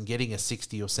Tigers and getting a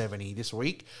 60 or 70 this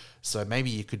week. So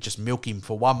maybe you could just milk him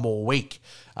for one more week.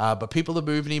 But people are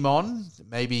moving him on.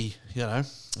 Maybe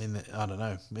in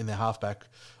the halfback.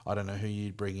 I don't know who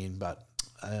you'd bring in, but.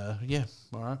 All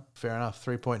right, fair enough,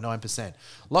 3.9%.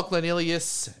 Lachlan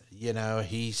Ilias,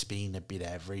 he's been a bit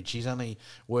average. He's only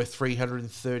worth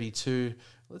 332.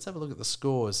 Let's have a look at the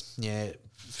scores. Yeah,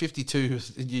 52.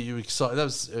 You excited? That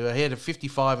was he had a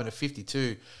 55 and a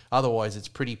 52. Otherwise, it's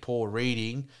pretty poor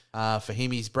reading for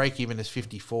him. His break even is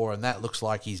 54, and that looks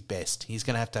like his best. He's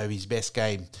going to have his best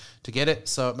game to get it.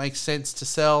 So it makes sense to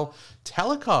sell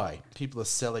Talakai. People are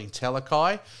selling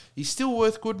Talakai. He's still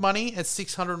worth good money at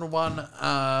 601.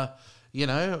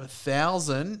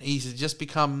 1,000. He's just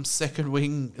become center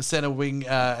wing,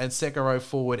 and second row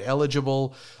forward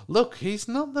eligible. Look, he's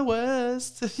not the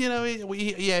worst. He's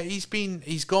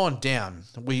gone down.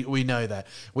 We know that.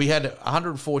 We had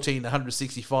 114,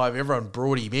 165. Everyone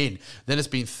brought him in. Then it's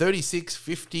been 36,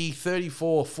 50,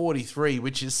 34, 43,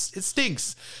 which it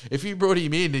stinks. If you brought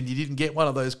him in and you didn't get one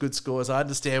of those good scores, I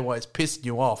understand why it's pissing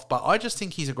you off. But I just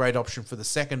think he's a great option for the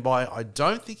second buy. I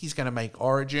don't think he's going to make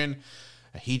Origin.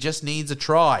 He just needs a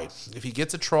try. If he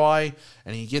gets a try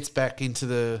and he gets back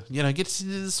into gets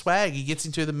into the swag, he gets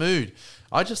into the mood,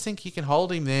 I just think you can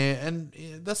hold him there. And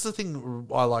that's the thing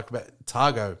I like about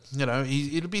Targo.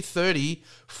 It'll be 30,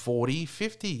 40,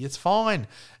 50. It's fine.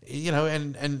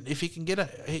 And if he can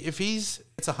if he's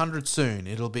 100 soon,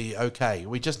 it'll be okay.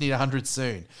 We just need 100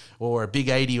 soon, or a big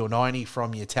 80 or 90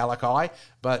 from your Talakai.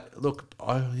 But look,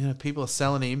 people are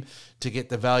selling him to get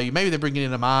the value. Maybe they're bringing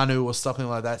in a Manu or something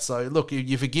like that. So look,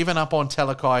 if you've given up on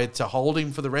Talakai to hold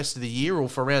him for the rest of the year or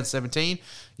for round 17,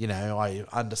 I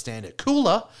understand it.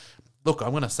 Cooler, look,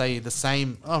 I'm going to say the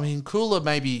same. Cooler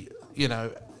maybe,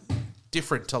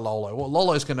 different to Lolo. Well,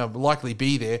 Lolo's going to likely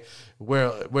be there,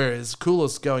 whereas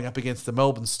Cooler's going up against the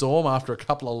Melbourne Storm after a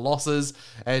couple of losses,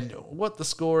 and what the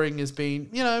scoring has been,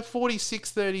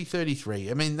 46, 30,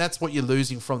 33. That's what you're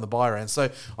losing from the buy round. So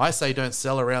I say don't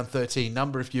sell around 13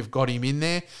 number if you've got him in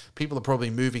there. People are probably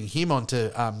moving him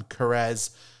onto Karaz.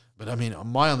 But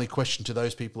my only question to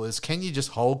those people is, can you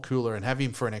just hold Cooler and have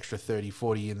him for an extra 30,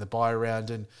 40 in the buy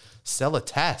round and sell a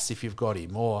Tass if you've got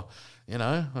him? Or,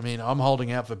 I'm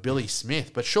holding out for Billy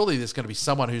Smith, but surely there's going to be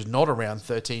someone who's not around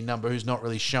 13 number who's not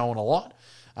really showing a lot.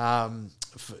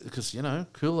 Because,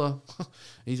 Cooler,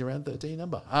 he's around 13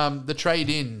 number. The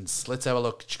trade-ins, let's have a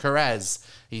look. Karaz,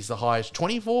 he's the highest,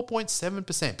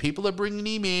 24.7%. People are bringing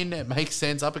him in. It makes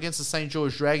sense. Up against the St.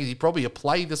 George Dragons, he probably a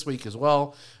play this week as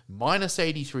well. Minus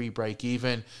 83 break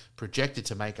even, projected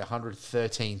to make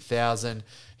 113,000.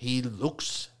 He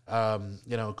looks, a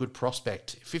good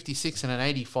prospect. 56 and an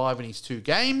 85 in his 2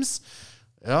 games.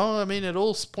 It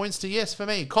all points to yes for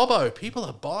me. Cobbo, people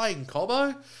are buying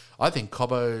Cobbo. I think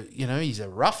Cobbo, he's a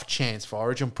rough chance for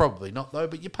Origin. Probably not, though,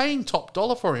 but you're paying top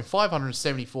dollar for him,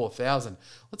 574,000.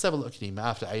 Let's have a look at him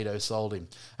after Ado sold him.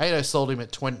 Ado sold him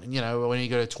at 20, when he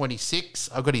got to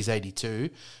 26. I got his 82,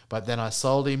 but then I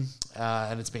sold him,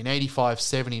 and it's been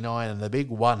 85.79 and the big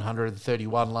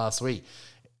 131 last week.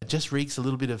 It just reeks a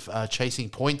little bit of chasing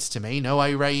points to me. No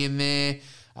A-Ray in there.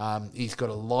 He's got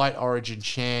a light Origin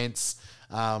chance.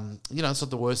 It's not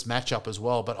the worst matchup as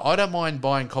well, but I don't mind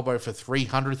buying Cobbo for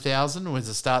 300,000 was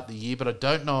the start of the year, but I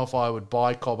don't know if I would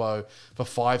buy Cobbo for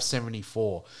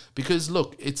 574 because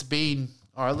look, it's been,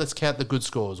 all right, let's count the good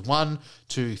scores. 1,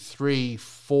 2, 3,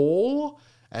 4,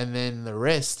 and then the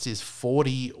rest is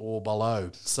 40 or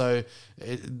below. So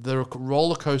the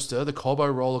roller coaster, the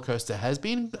Cobbo roller coaster has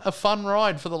been a fun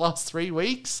ride for the last 3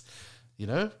 weeks,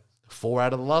 4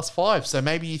 out of the last 5. So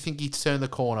maybe you think he's turned the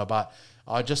corner, but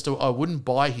I wouldn't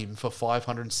buy him for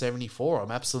 574.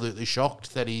 I'm absolutely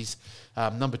shocked that he's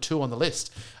number 2 on the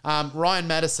list. Ryan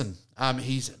Madison,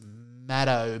 he's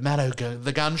Maddo,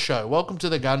 the gun show. Welcome to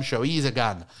the gun show. He is a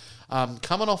gun.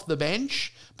 Coming off the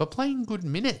bench, but playing good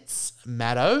minutes,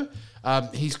 Maddo.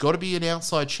 He's got to be an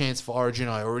outside chance for Origin.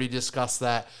 I already discussed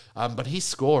that. But he's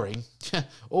scoring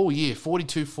all year,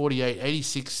 42, 48,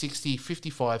 86, 60,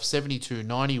 55, 72,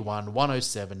 91,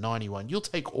 107, 91. You'll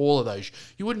take all of those.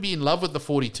 You wouldn't be in love with the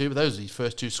 42, but those are his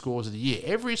first 2 scores of the year.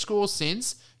 Every score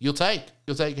since, you'll take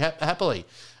happily.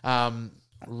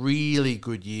 Really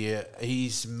good year.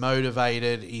 He's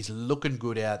motivated. He's looking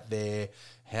good out there.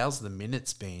 How's the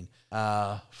minutes been?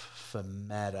 For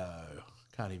Maddo.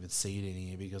 Can't even see it in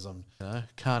here because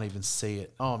can't even see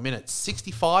it. Oh, minutes.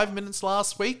 65 minutes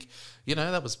last week.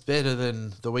 That was better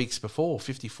than the weeks before.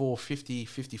 54, 50,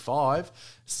 55.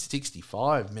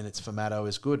 65 minutes for Maddo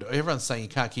is good. Everyone's saying you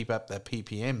can't keep up that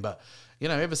PPM, but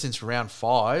ever since round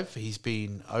 5, he's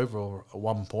been over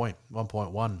 1.1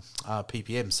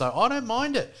 ppm. So I don't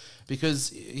mind it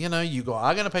because, you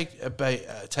are going to be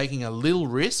taking a little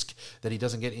risk that he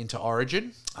doesn't get into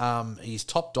Origin. He's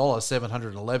top dollar,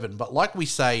 711. But like we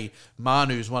say,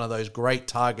 Manu's one of those great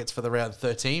targets for the round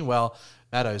 13. Well,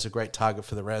 Maddo's a great target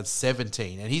for the round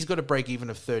 17. And he's got a break even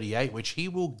of 38, which he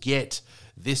will get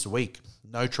this week.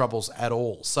 No troubles at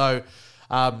all. So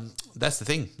that's the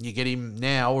thing. You get him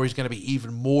now, or he's going to be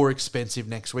even more expensive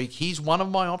next week. He's one of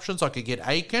my options. I could get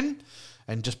Aiken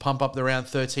and just pump up the round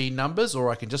 13 numbers, or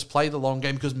I can just play the long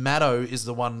game because Maddo is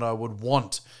the one I would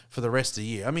want for the rest of the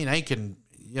year. I mean, Aiken,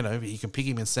 you can pick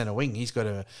him in centre wing. He's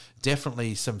got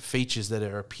definitely some features that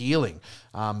are appealing,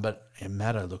 but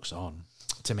Maddo looks on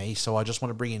to me, so I just want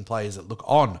to bring in players that look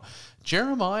on.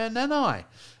 Jeremiah Nanai.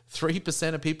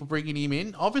 3% of people bringing him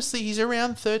in. Obviously, he's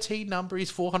around 13 number.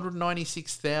 He's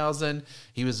 496,000.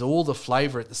 He was all the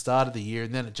flavour at the start of the year,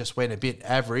 and then it just went a bit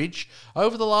average.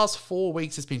 Over the last 4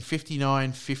 weeks, it's been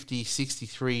 59, 50,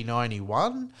 63,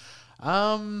 91.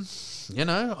 I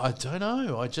don't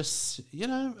know. I just,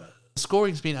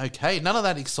 scoring's been okay. None of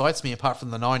that excites me apart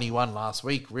from the 91 last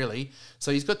week, really.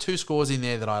 So he's got 2 scores in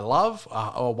there that I love,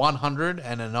 a 100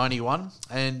 and a 91.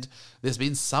 And there's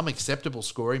been some acceptable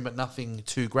scoring, but nothing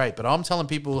too great. But I'm telling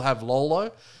people who have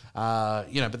Lolo,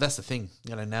 but that's the thing.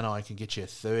 Nanai can get you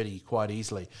 30 quite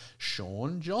easily.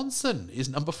 Sean Johnson is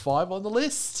number 5 on the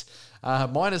list.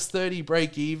 Minus 30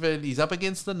 break even. He's up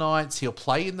against the Knights. He'll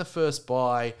play in the first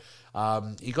bye.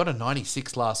 He got a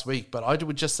 96 last week, but I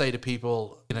would just say to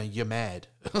people, you're mad.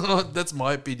 That's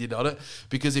my opinion on it.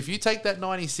 Because if you take that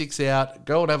 96 out,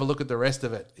 go and have a look at the rest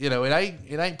of it.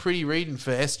 It ain't pretty reading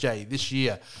for SJ this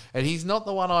year. And he's not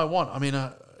the one I want. I mean,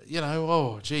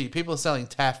 people are selling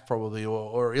Taft probably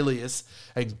or Ilias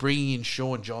and bringing in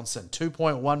Sean Johnson.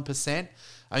 2.1%.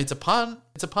 I mean, it's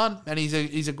a punt, and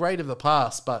he's a great of the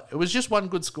past, but it was just one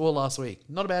good score last week.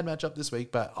 Not a bad matchup this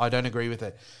week, but I don't agree with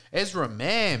it. Ezra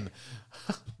Mam,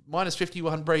 minus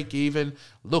 51 break even.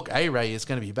 Look, A-Ray is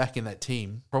going to be back in that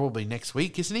team probably next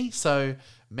week, isn't he? So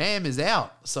Mam is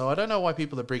out. So I don't know why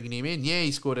people are bringing him in. Yeah,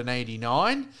 he scored an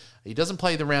 89. He doesn't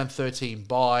play the round 13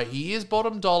 bye. He is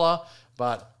bottom dollar,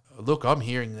 but look, I'm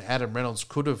hearing that Adam Reynolds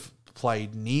could have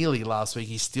played nearly last week.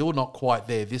 He's still not quite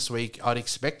there this week. I'd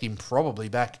expect him probably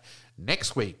back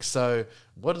next week. So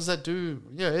what does that do?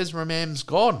 Ezra Mam's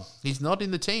gone. He's not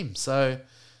in the team. So,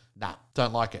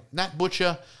 don't like it. Nat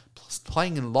Butcher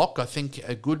playing in lock, I think,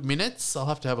 good minutes. I'll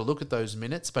have to have a look at those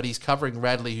minutes, but he's covering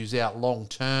Radley, who's out long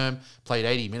term. Played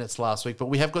 80 minutes last week, but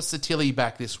we have got Satilli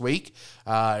back this week,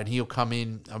 and he'll come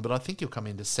in, but I think he'll come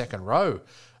into second row.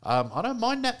 I don't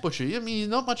mind Nat Butcher. I mean, he's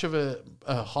not much of a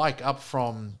hike up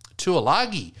from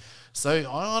Tuolagi,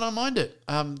 so I don't mind it.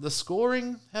 The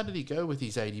scoring, how did he go with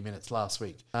his 80 minutes last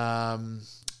week?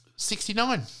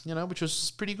 69, which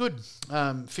was pretty good.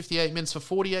 58 minutes for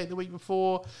 48 the week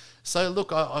before. So,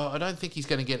 look, I don't think he's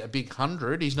going to get a big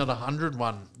 100. He's not a 100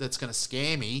 one that's going to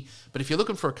scare me. But if you're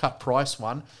looking for a cut price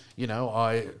one,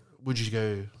 would you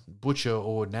go Butcher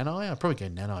or Nanai? I'd probably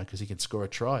go Nanai because he can score a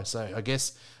try. So I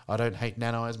guess I don't hate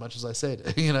Nanai as much as I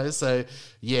said, So,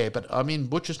 yeah, but I mean,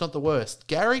 Butcher's not the worst.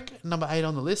 Garrick, number 8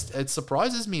 on the list. It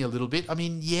surprises me a little bit. I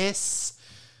mean, yes,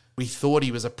 we thought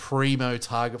he was a primo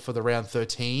target for the round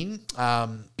 13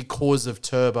 because of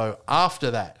Turbo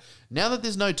after that. Now that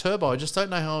there's no Turbo, I just don't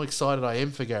know how excited I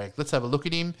am for Garrick. Let's have a look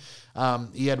at him.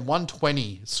 He had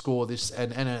 120 score this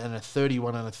and a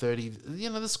 31 and a 30.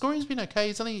 The scoring's been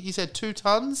okay. He's had 2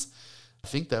 tons. I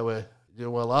think they were,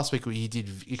 last week he did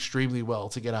extremely well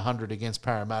to get 100 against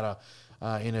Parramatta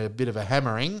in a bit of a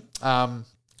hammering.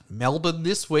 Melbourne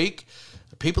this week,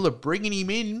 people are bringing him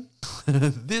in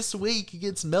this week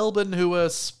against Melbourne, who are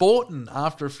sporting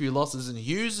after a few losses, and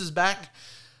Hughes is back.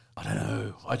 I don't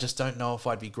know. I just don't know if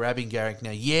I'd be grabbing Garrick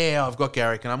now. Yeah, I've got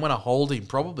Garrick, and I'm going to hold him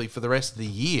probably for the rest of the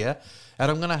year, and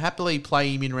I'm going to happily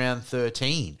play him in round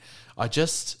 13. I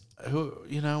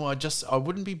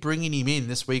wouldn't be bringing him in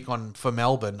this week for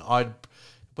Melbourne.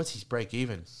 What's his break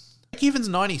even? Break even's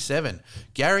 97.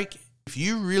 Garrick, if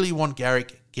you really want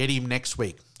Garrick, get him next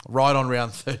week. right on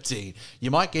round 13. You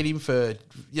might get him for,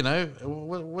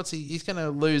 what's he? He's going to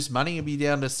lose money. He'll be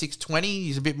down to 620.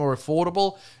 He's a bit more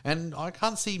affordable. And I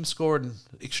can't see him scoring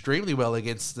extremely well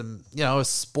against them. A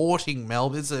sporting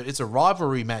Melbourne. It's a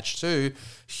rivalry match too.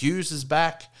 Hughes is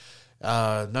back.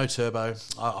 No Turbo.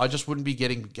 I just wouldn't be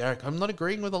getting Garrick. I'm not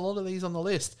agreeing with a lot of these on the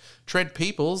list. Trent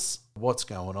Peoples, what's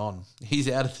going on? He's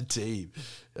out of the team.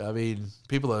 I mean,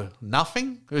 people are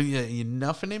nuffing. You're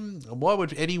nuffing him. Why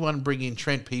would anyone bring in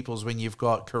Trent Peoples when you've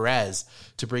got Carraz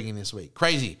to bring in this week?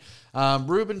 Crazy.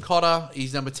 Ruben Cotter,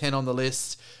 he's number 10 on the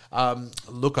list.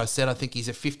 Look, I said I think he's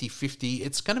a 50-50.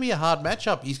 It's going to be a hard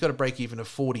matchup. He's got to break even at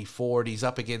 44, and he's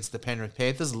up against the Penrith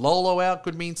Panthers. Lolo out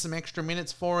could mean some extra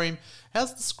minutes for him.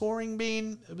 How's the scoring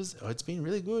been? It's been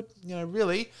really good.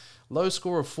 Really. Low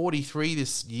score of 43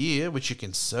 this year, which you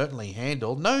can certainly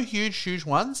handle. No huge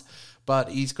ones, but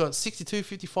he's got 62,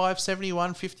 55,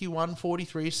 71, 51,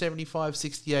 43, 75,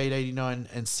 68, 89,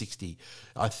 and 60.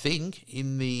 I think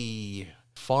in the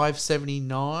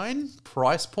 579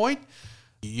 price point,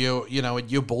 you're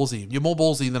ballsy. You're more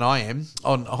ballsy than I am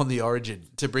on the Origin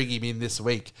to bring him in this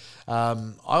week.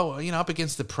 Up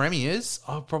against the Premiers,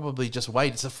 I'll probably just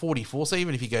wait. It's a 44, so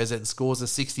even if he goes out and scores a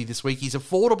 60 this week, he's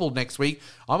affordable next week.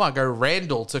 I might go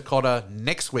Randall to Cotter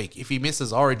next week if he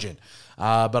misses Origin.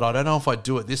 But I don't know if I'd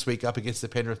do it this week up against the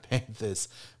Penrith Panthers,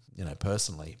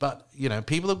 personally. But,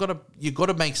 people you've got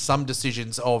to make some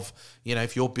decisions of,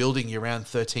 if you're building your round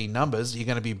 13 numbers, you're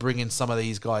going to be bringing some of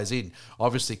these guys in.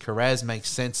 Obviously, Carraz makes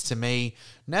sense to me.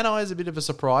 Nanai is a bit of a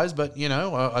surprise, but,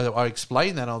 I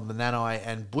explained that on the Nanai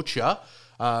and Butcher.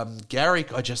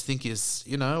 Garrick, I just think is,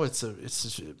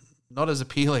 it's not as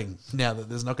appealing now that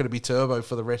there's not going to be Turbo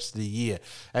for the rest of the year.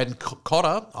 And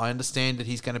Cotter, I understand that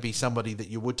he's going to be somebody that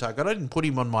you would target. I didn't put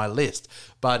him on my list,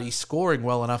 but he's scoring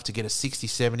well enough to get a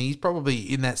 60-70. He's probably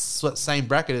in that same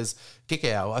bracket as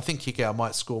Kikau. I think Kikau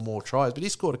might score more tries, but he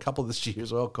scored a couple this year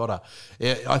as well, Cotter.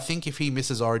 I think if he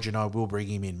misses Origin, I will bring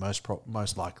him in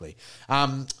most likely.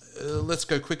 Let's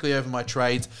go quickly over my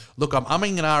trades. Look, I'm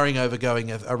umming and ahhing over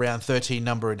going around 13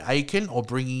 number in Aiken or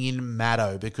bringing in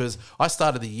Maddo, because I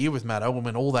started the year with Maddo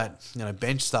when all that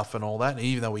bench stuff and all that, and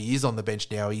even though he is on the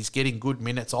bench now, he's getting good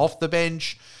minutes off the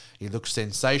bench. He looks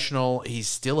sensational. He's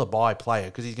still a buy player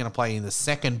because he's going to play in the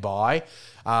second buy.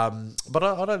 But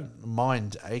I don't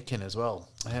mind Aiken as well.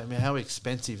 I mean, how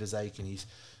expensive is Aiken? He's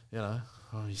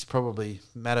probably,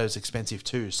 Maddo's expensive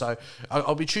too. So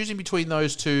I'll be choosing between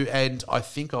those two, and I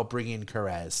think I'll bring in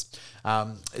Carraz.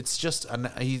 It's just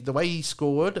the way he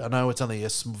scored. I know it's only a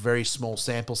very small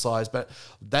sample size, but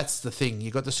that's the thing.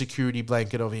 You got the security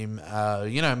blanket of him,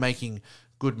 making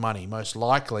good money, most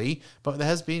likely. But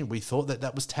we thought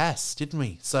that was TAS, didn't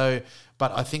we? So,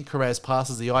 but I think Carraz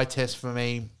passes the eye test for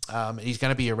me. He's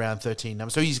going to be around 13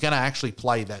 numbers. So he's going to actually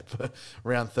play that for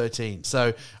round 13.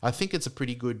 So I think it's a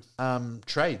pretty good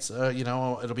trade. So,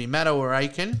 it'll be Maddo or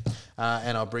Aiken,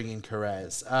 and I'll bring in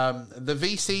Carraz. The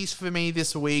VCs for me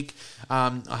this week,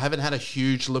 I haven't had a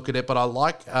huge look at it, but I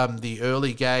like the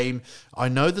early game. I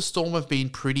know the Storm have been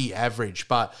pretty average,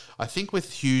 but I think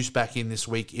with Hughes back in this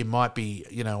week, it might be,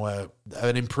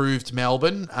 an improved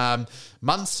Melbourne.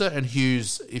 Munster and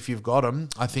Hughes, if you've got them,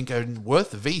 I think are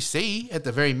worth the VC at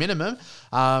the very minimum.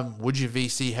 Would you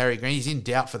VC Harry Green? He's in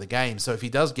doubt for the game, so if he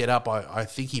does get up, I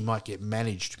think he might get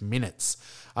managed minutes.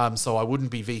 So I wouldn't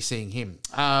be VCing him.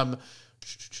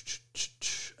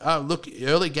 Look,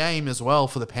 early game as well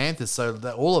for the Panthers. So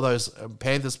all of those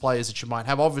Panthers players that you might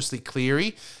have, obviously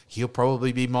Cleary, he'll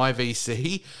probably be my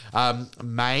VC.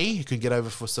 May can get over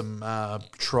for some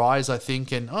tries, I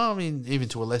think, and even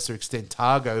to a lesser extent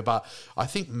Targo. But I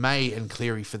think May and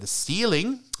Cleary for the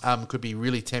ceiling could be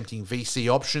really tempting VC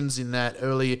options in that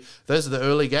early. Those are the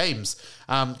early games.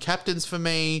 Captains for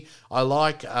me, I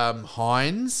like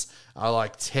Hines, I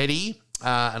like Teddy.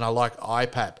 And I like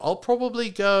IPAP. I'll probably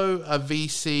go a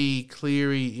VC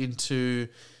Cleary into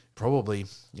probably,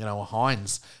 a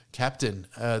Hines captain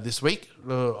this week.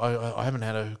 I haven't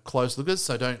had a close look at it,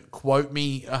 so don't quote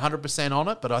me 100% on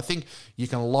it, but I think you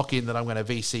can lock in that I'm going to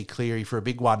VC Cleary for a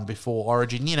big one before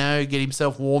Origin, get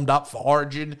himself warmed up for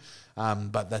Origin.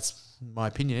 But that's my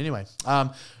opinion anyway.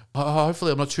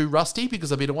 Hopefully I'm not too rusty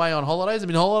because I've been away on holidays. I'm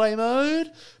in holiday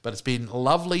mode, but it's been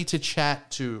lovely to chat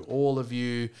to all of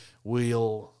you.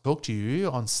 We'll talk to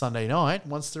you on Sunday night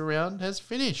once the round has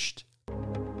finished.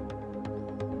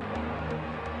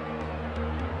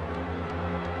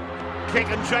 Kick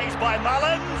and chase by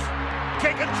Mullins.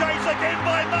 Kick and chase again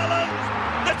by Mullins.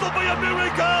 This will be a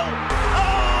miracle.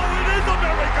 Oh, it is a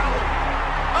miracle.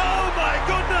 Oh, my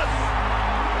goodness.